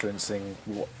really influencing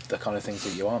what the kind of things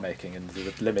that you are making and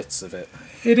the limits of it.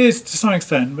 It is to some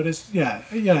extent, but it's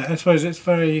I suppose it's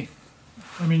very.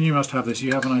 I mean, you must have this.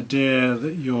 You have an idea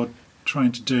that you're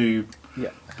trying to do,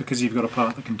 because you've got a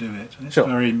part that can do it, and it's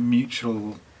very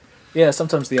mutual. Yeah,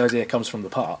 sometimes the idea comes from the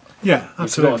part. Yeah,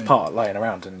 absolutely. You've got a part lying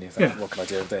around, and you think, what can I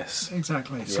do with this?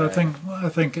 Exactly. Yeah. So I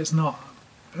think it's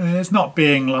not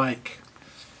being like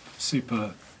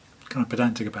super kind of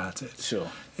pedantic about it. Sure.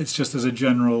 It's just as a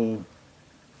general,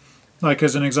 like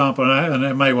as an example, and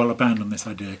I may well abandon this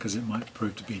idea because it might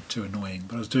prove to be too annoying,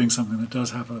 but I was doing something that does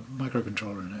have a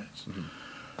microcontroller in it.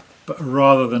 But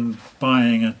rather than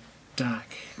buying a DAC,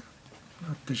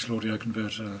 a digital audio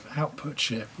converter output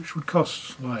chip, which would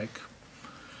cost like,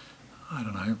 I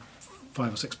don't know, £5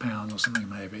 or £6 or something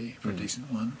maybe for a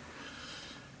decent one,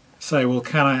 say, well,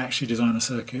 can I actually design a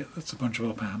circuit that's a bunch of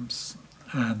op amps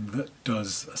and that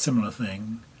does a similar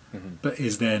thing, but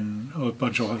is then, or a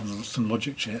bunch of some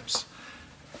logic chips,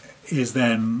 is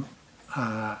then,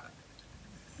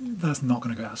 that's not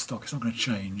going to go out of stock, it's not going to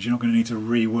change. You're not going to need to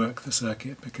rework the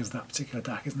circuit because that particular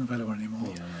DAC isn't available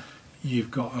anymore.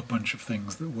 You've got a bunch of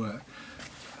things that work.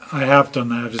 I have done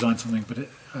that, I've designed something, but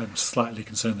I'm slightly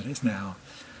concerned that it's now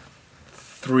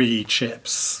 3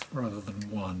 chips rather than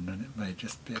 1, and it may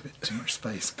just be a bit too much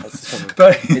space. But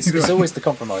it's always the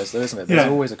compromise, though, isn't it? There's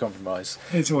always a compromise.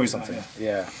 It's always something.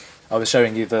 Yeah. I was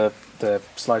showing you the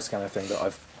slide scanner thing that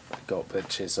I've got,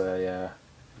 which is that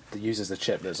uses a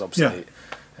chip that's obsolete,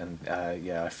 And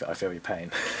yeah, I feel your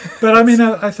pain. But I mean,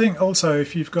 I think also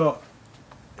if you've got,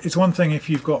 it's one thing if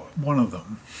you've got one of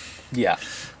them. Yeah.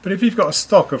 But if you've got a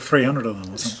stock of 300 of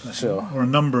them or something, Sure. or a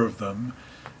number of them,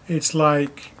 it's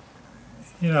like,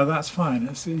 you know, that's fine.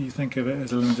 You think of it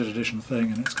as a limited edition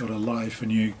thing, and it's got a life,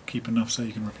 and you keep enough so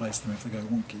you can replace them if they go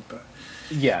wonky. But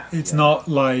yeah, it's not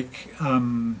like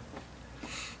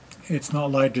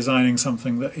designing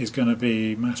something that is going to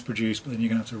be mass produced, but then you're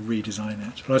going to have to redesign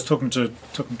it. But I was talking to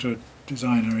a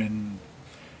designer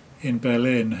in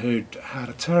Berlin who'd had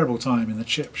a terrible time in the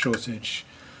chip shortage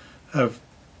of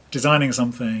designing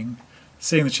something,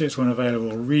 seeing the chips weren't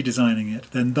available, redesigning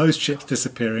it, then those chips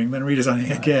disappearing, then redesigning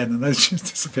it again, and those chips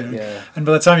disappearing. Yeah. And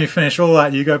by the time you finish all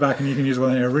that, you go back and you can use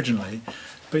one there originally,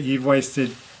 but you've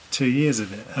wasted 2 years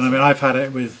of it. And I mean, I've had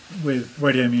it with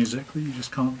radio music that you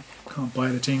just can't buy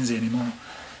the Teensy anymore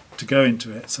to go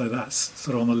into it. So that's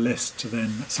sort of on the list to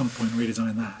then at some point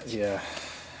redesign that. Yeah.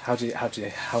 How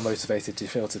motivated do you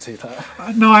feel to do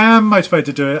that? No, I am motivated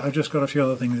to do it. I've just got a few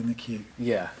other things in the queue.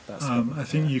 Yeah, that's. I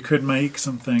think you could make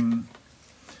something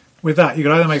with that. You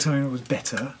could either make something that was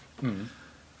better,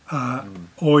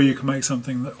 or you could make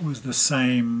something that was the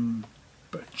same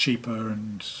but cheaper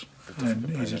and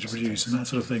easier to produce and that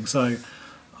sort of thing. So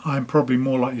I'm probably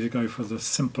more likely to go for the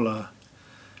simpler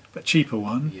but cheaper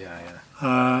one.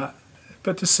 Yeah.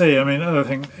 But to see, I mean, I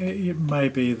think it may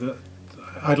be that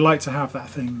I'd like to have that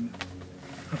thing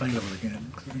available again,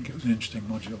 because I think it was an interesting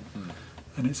module,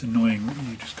 and it's annoying that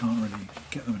you just can't really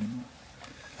get them anymore.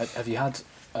 Have you had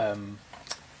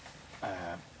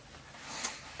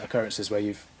occurrences where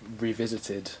you've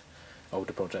revisited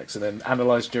older projects and then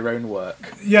analysed your own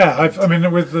work? Yeah, I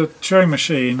mean, with the Turing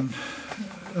machine,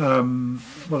 I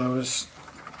was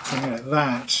saying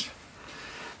that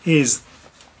is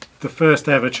the first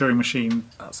ever Turing machine.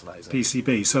 That's amazing.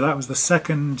 PCB. So that was the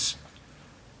second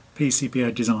PCB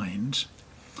I designed.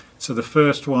 So the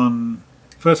first one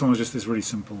was just this really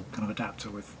simple kind of adapter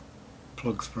with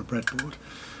plugs for a breadboard.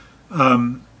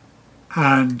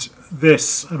 And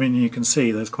this, I mean, you can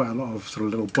see there's quite a lot of sort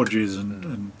of little bodges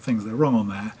and things that are wrong on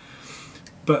there.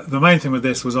 But the main thing with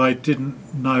this was I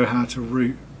didn't know how to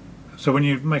route. So when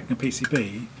you're making a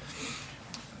PCB,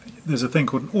 there's a thing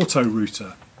called an auto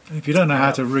router. If you don't know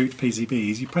how to route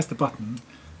PCBs, you press the button.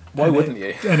 Why wouldn't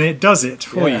you? And it does it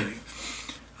for you.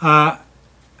 And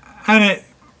it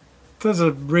does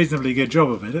a reasonably good job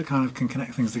of it. It kind of can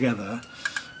connect things together.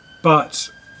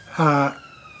 But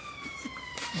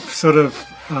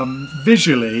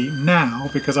visually now,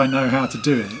 because I know how to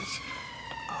do it,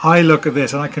 I look at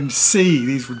this and I can see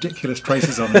these ridiculous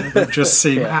traces on it that just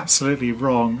seem absolutely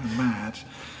wrong and mad.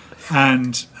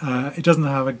 And it doesn't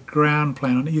have a ground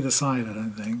plane on either side, I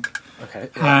don't think. Okay.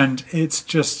 Yeah. And it's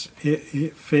just,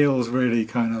 it feels really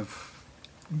kind of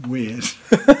weird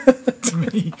to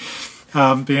me,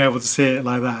 being able to see it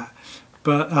like that.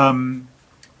 But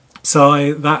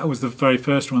so that was the very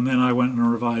first one. Then I went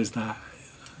and revised that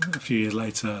a few years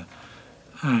later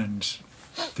and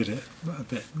did it a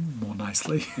bit more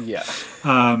nicely. Yeah.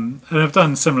 And I've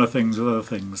done similar things with other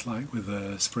things, like with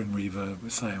the Spring Reverb,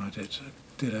 with Sam. I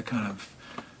did a kind of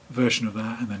version of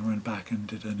that, and then went back and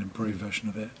did an improved version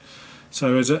of it.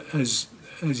 So as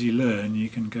you learn, you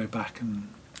can go back and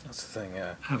that's the thing.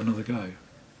 Yeah. have another go.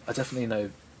 I definitely know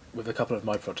with a couple of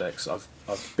my projects, I've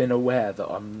been aware that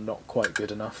I'm not quite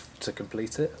good enough to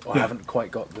complete it, or I haven't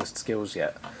quite got the skills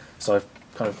yet. So I've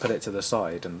kind of put it to the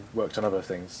side and worked on other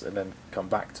things, and then come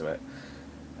back to it.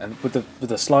 And with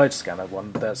the slide scanner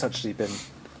one, that's actually been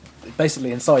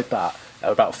basically inside that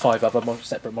are about 5 other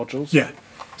separate modules. Yeah.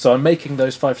 So I'm making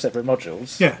those 5 separate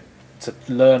modules. Yeah. To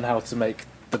learn how to make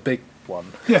the big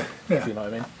one. Yeah. If you know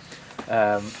what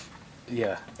I mean.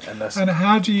 Yeah. And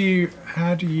how do you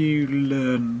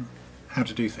learn how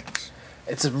to do things?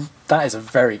 That is a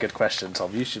very good question,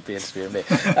 Tom. You should be interviewing me.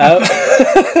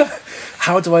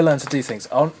 How do I learn to do things?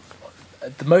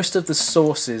 Most of the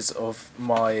sources of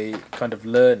my kind of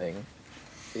learning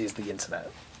is the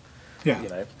internet. Yeah. You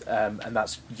know, and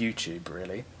that's YouTube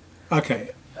really.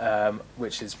 Okay.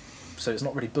 Which is, so it's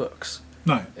not really books.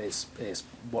 No. It's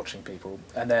watching people,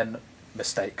 and then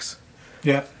mistakes.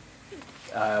 Yeah.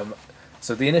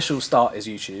 So the initial start is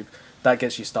YouTube. That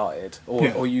gets you started,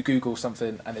 or you Google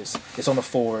something and it's on a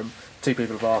forum. 2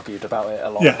 people have argued about it a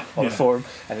lot on a forum,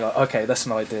 and you're like, okay, that's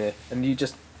an idea, and you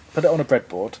just put it on a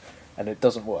breadboard, and it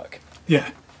doesn't work. Yeah.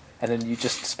 And then you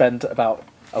just spend about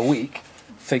a week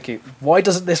thinking, why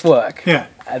doesn't this work? Yeah.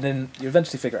 And then you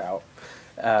eventually figure it out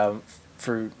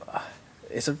through.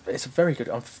 It's a very good.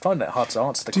 I'm finding it hard to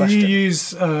answer the question. Do you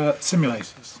use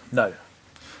simulators? No.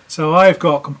 So I've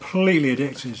got completely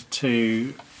addicted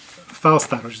to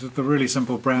Felstat, which is the really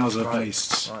simple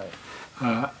browser-based.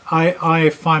 Right. I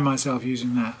find myself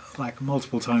using that like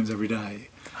multiple times every day.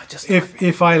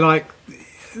 If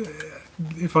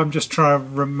I'm just trying to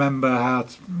remember how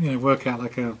to work out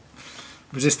like a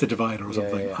resistor divider or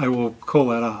something, I will call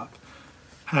that up.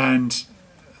 And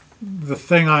the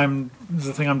thing I'm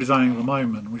designing at the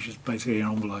moment, which is basically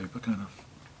an envelope, a kind of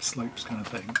slopes kind of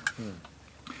thing,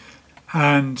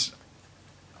 and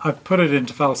I've put it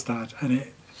into Felstat, and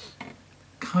it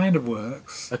kind of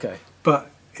works. Okay.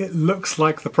 But it looks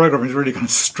like the program is really kind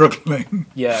of struggling.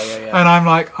 Yeah. And I'm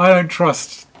like, I don't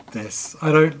trust this.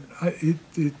 I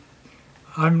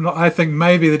think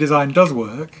maybe the design does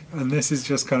work, and this is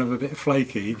just kind of a bit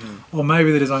flaky, or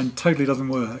maybe the design totally doesn't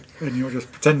work, and you're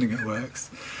just pretending it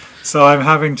works. So I'm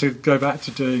having to go back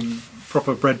to doing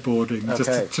proper breadboarding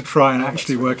just to try and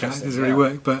actually work out does it really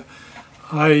work. But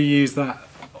I use that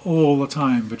all the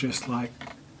time for just like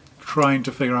trying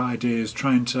to figure out ideas,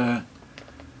 trying to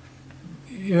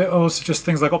also just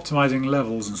things like optimizing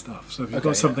levels and stuff. So if you've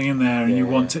got something in there and you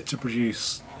want it to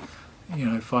produce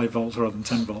 5 volts rather than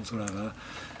 10 volts or whatever,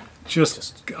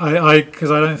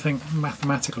 because I don't think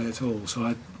mathematically at all. So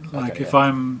I like if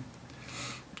I'm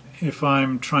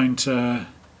trying to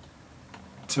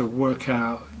work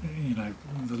out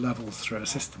the levels through a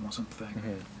system or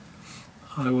something,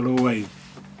 I will always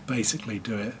basically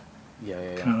do it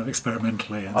kind of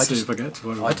experimentally and see if I get to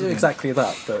what I want. I do exactly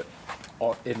that, but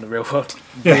in the real world,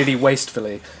 really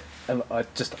wastefully. And I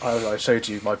showed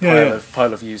you my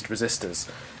pile of used resistors.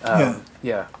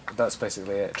 That's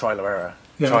basically it. Trial or error.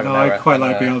 I quite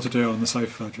like being able to do it on the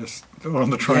sofa, or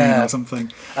on the train or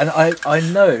something. And I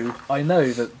know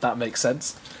that makes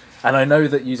sense, and I know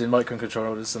that using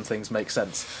microcontrollers and things makes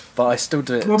sense, but I still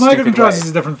do it. Well, microcontrollers is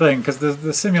a different thing because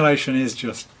the simulation is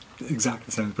just exactly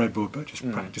the same as breadboard, but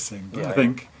just practicing. But I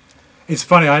think. It's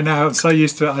funny, I'm so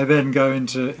used to it, I then go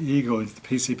into Eagle, into the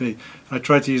PCB, I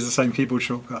try to use the same keyboard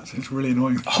shortcuts, it's really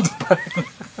annoying.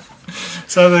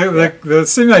 So the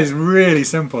simulation is really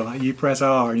simple, like you press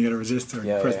R and you get a resistor, and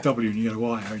you press W and you get a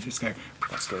wire, and you just go...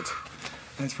 That's good.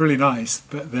 And it's really nice,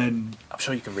 but then... I'm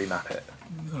sure you can remap it.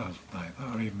 Oh, no,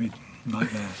 that would be a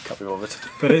nightmare. Can't be bothered.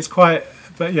 But it's quite...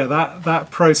 But yeah,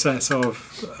 that process of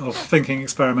thinking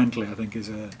experimentally, I think, is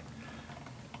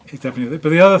definitely.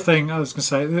 But the other thing I was going to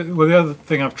say, the other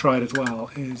thing I've tried as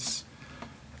well is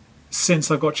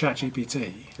since I've got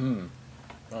ChatGPT,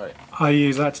 I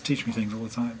use that to teach me things all the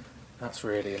time. That's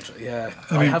really interesting. Yeah,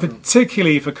 I mean,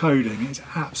 particularly for coding, it's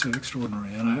absolutely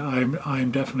extraordinary, and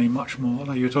I'm definitely much more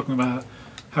like you were talking about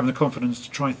having the confidence to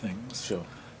try things. Sure.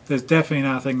 There's definitely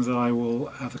now things that I will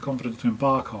have the confidence to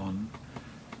embark on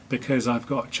because I've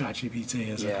got ChatGPT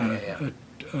as a kind of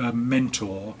a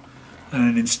mentor and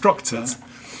an instructor.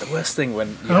 The worst thing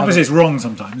when obviously it's wrong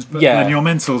sometimes, but then your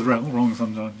mentor's wrong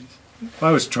sometimes. If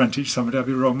I was to try and teach somebody, I'd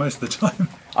be wrong most of the time.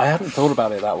 I hadn't thought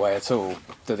about it that way at all.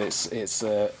 That it's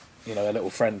a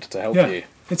little friend to help you.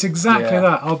 It's exactly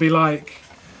that. I'll be like,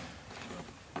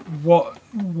 what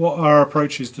are our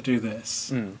approaches to do this?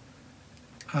 And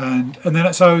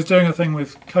then so I was doing a thing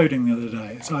with coding the other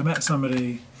day. So I met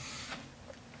somebody,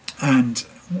 and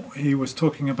he was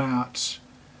talking about.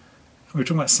 We were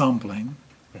talking about sampling.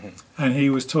 And he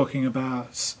was talking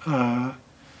about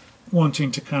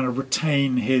wanting to kind of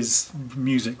retain his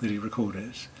music that he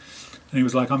recorded, and he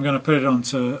was like, "I'm going to put it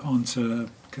onto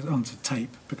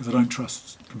tape because I don't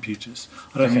trust computers.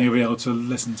 I don't think you'll be able to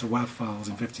listen to WAV files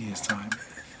in 50 years' time."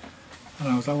 And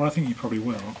I was like, "Well, I think you probably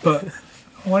will, but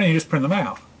why don't you just print them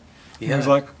out?" He was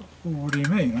like, "Well, what do you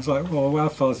mean?" I was like, "Well, a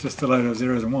WAV file is just a load of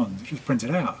zeros and ones. Just print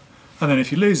it out, and then if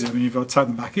you lose it, then you've got to type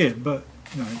them back in." But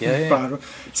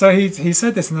so he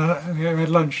said this, and we had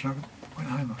lunch, and I went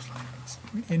home. I was like, "That's a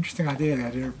really interesting idea, the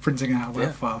idea of printing out a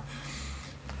WAV file."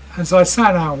 And so I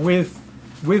sat down with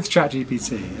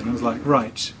ChatGPT, and I was like,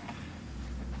 "Right,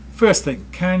 first thing,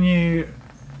 can you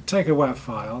take a WAV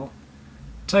file,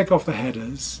 take off the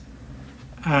headers,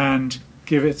 and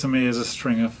give it to me as a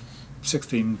string of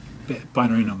 16-bit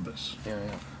binary numbers?"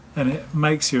 And it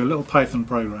makes you a little Python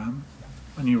program,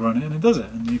 and you run it, and it does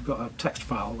it, and you've got a text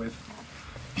file with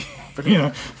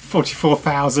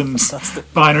 44,000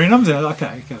 binary numbers. I was like,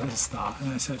 okay, let's start.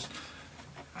 And I said,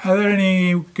 "Are there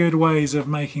any good ways of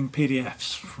making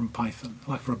PDFs from Python,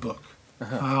 like for a book?"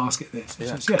 I ask it this. It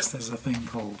says, "Yes, there's a thing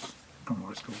called, I can't remember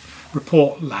what it's called,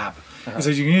 Report Lab." It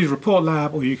says you can use Report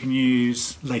Lab or you can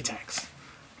use LaTeX.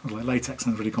 I was like, LaTeX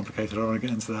sounds really complicated. I don't want to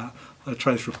get into that. I'll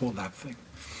try this Report Lab thing.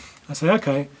 I say,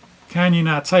 "Okay, can you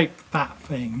now take that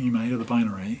thing you made of the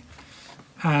binary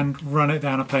and run it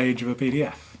down a page of a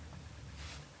PDF?"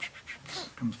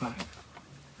 Comes back.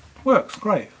 Works,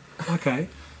 great. Okay.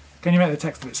 Can you make the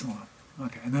text a bit smaller?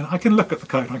 Okay, and then I can look at the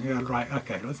code and I can go, right,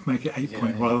 okay, let's make it 8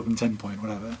 point yeah. rather than 10 point,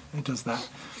 whatever. It does that.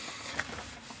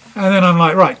 And then I'm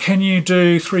like, right, can you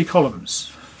do 3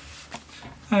 columns?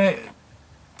 And it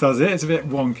does it. It's a bit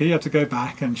wonky. You have to go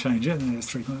back and change it, and then it's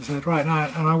 3 columns. I said, right,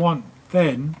 now, and I want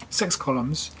then 6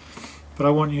 columns, but I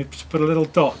want you to put a little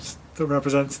dot that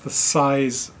represents the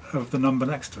size of the number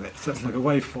next to it. So it's like a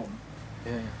waveform.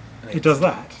 Yeah. It does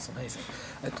that. It's amazing.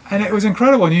 And it was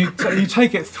incredible. And you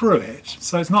take it through it,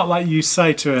 so it's not like you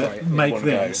say to it, Right, make one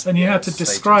this, go. and you Yeah, have to it's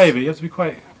stages. describe it. You have to be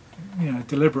quite,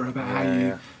 deliberate about how Yeah, you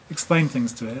yeah. explain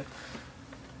things to it.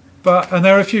 And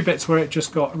there are a few bits where it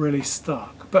just got really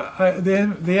stuck. But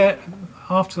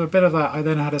after a bit of that, I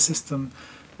then had a system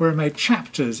where it made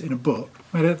chapters in a book,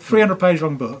 made a 300-page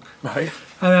long book. Right.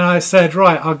 And then I said,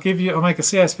 right, I'll make a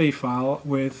CSV file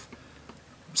with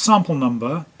sample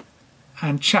number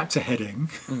and chapter heading.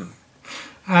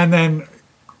 And then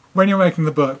when you're making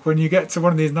the book, when you get to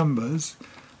one of these numbers,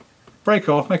 break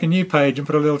off, make a new page and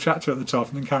put a little chapter at the top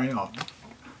and then carry on.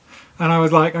 And I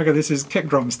was like, okay, this is kick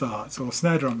drum starts or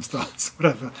snare drum starts,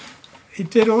 whatever.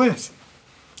 It did all this.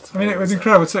 I mean, it was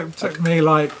incredible. It took me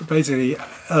like basically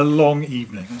a long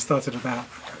evening. I started about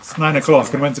 9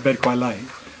 o'clock and went to bed quite late.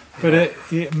 But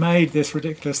it made this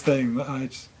ridiculous thing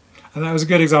that and that was a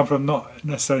good example of not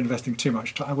necessarily investing too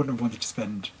much time. I wouldn't have wanted to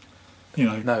spend,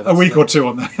 a week or two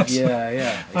on that. Yeah, yeah.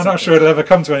 Exactly. I'm not sure it'll ever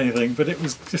come to anything, but it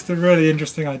was just a really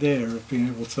interesting idea of being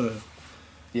able to.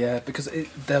 Yeah, because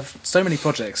there are so many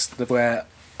projects where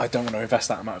I don't want to invest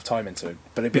that amount of time into it,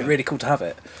 but it'd be really cool to have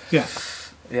it. Yeah.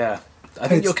 Yeah. I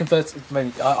think you're converted.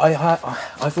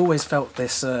 I've always felt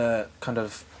this kind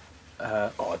of.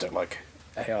 I don't like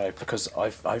AI because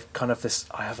I've kind of this.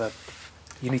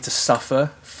 You need to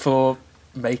suffer for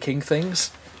making things,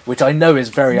 which I know is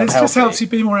very unhealthy. This just helps you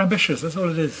be more ambitious. That's all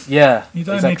it is. Yeah. You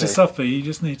don't need to suffer. You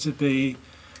just need to be.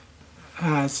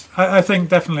 I think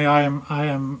definitely I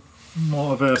am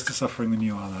more averse to suffering than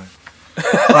you are, though.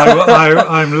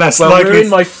 I'm less likely. We're in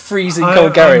my freezing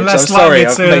cold garage. I'm sorry,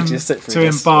 I've made you sit through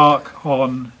this. Embark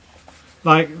on,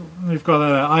 we've got.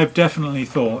 I've definitely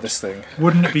thought this thing.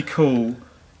 Wouldn't it be cool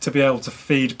to be able to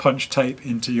feed punch tape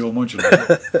into your modular?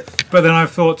 But then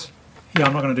I've thought, yeah,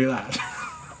 I'm not going to do that.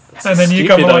 And then you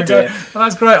come along and go, well,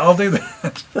 that's great, I'll do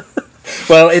that.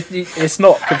 Well, it's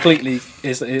not completely.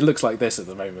 It looks like this at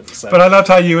the moment. So. But I loved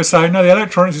how you were saying, no, the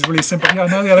electronics is really simple. Yeah, I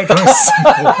know the electronics is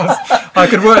simple. I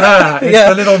could work that out. It's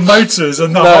the little motors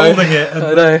and the holding it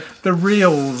and the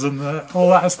reels and all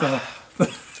that stuff.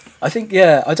 I think,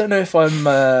 I don't know if I'm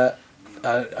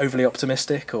overly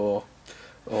optimistic or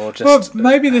just. Well,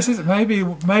 maybe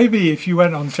if you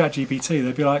went on ChatGPT,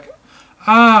 they'd be like,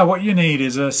 what you need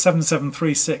is a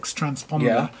 7736 transponder.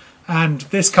 Yeah. And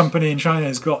this company in China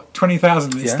has got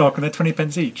 20,000 in stock and they're 20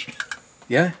 pence each.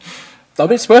 Yeah. I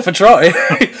mean, it's worth a try.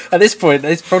 At this point,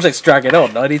 this project's dragging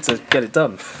on. I need to get it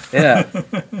done. Yeah.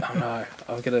 Oh no.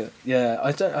 I'm going to... Yeah,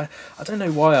 I don't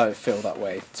know why I feel that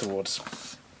way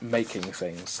towards making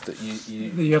things that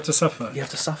you have to suffer. You have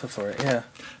to suffer for it, yeah.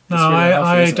 No, really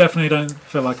I definitely don't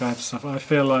feel like I have to suffer. I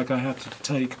feel like I have to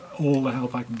take all the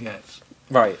help I can get.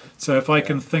 Right. So if I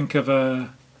can think of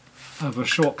a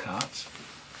shortcut,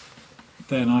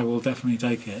 then I will definitely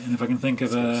take it. And if I can think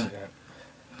of and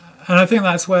I think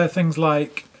that's where things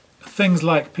like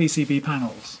PCB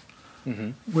panels,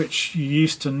 which you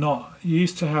used to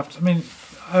have to. I mean,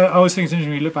 I always think it's interesting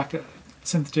when you look back at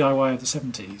synth DIY of the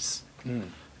 70s,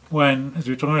 when, as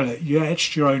we were talking earlier, you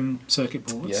etched your own circuit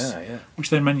boards, which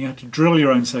then meant you had to drill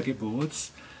your own circuit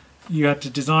boards. You had to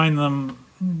design them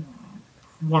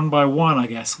one by one, I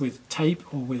guess, with tape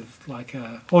or with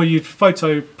or you'd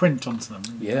photo print onto them,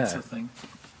 that sort of thing.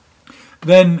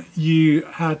 Then you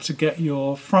had to get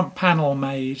your front panel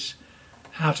made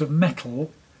out of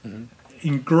metal,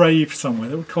 engraved somewhere.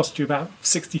 That would cost you about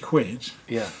 60 quid.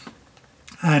 Yeah.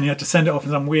 And you had to send it off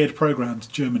in some weird program to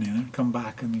Germany and then come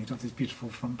back and you'd have these beautiful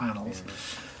front panels.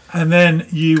 Yeah. And then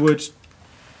you would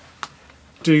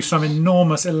do some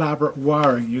enormous elaborate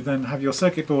wiring. You then have your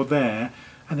circuit board there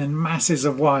and then masses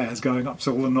of wires going up to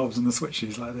all the knobs and the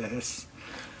switches like this.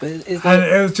 And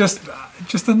it was just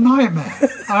a nightmare.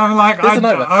 I'm like,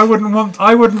 I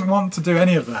wouldn't want to do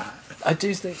any of that. I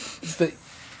do think that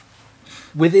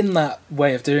within that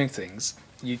way of doing things,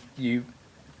 you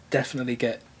definitely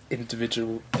get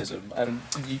individualism, and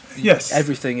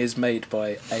everything is made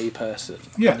by a person.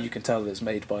 Yeah. And you can tell that it's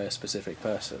made by a specific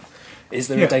person. Is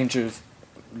there a danger of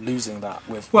losing that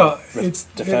with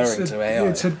deferring to AI?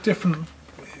 It's a different.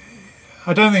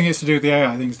 I don't think it's to do with the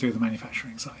AI. I think it's to do with the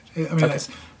manufacturing side. I mean, it's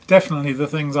definitely the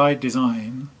things I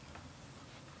design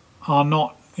are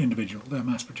not individual; they're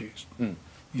mass produced. Mm.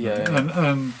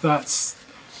 And that's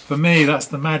for me, that's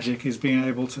the magic, is being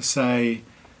able to say,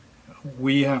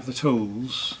 we have the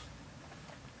tools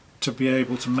to be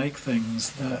able to make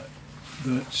things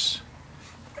that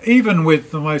even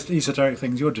with the most esoteric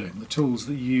things you're doing, the tools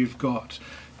that you've got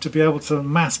to be able to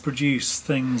mass produce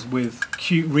things with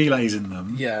cute relays in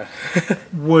them,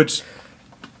 would,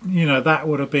 that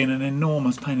would have been an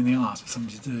enormous pain in the arse for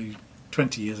somebody to do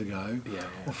 20 years ago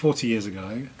or 40 years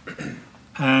ago.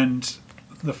 And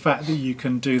the fact that you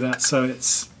can do that so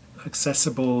it's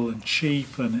accessible and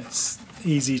cheap and it's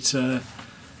easy to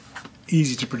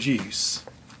produce,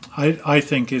 I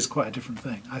think is quite a different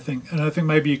thing. I think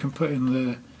maybe you can put in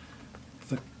the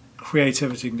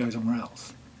creativity can go somewhere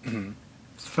else. Mm-hmm.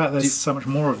 It's the fact there's so much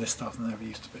more of this stuff than there ever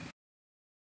used to be.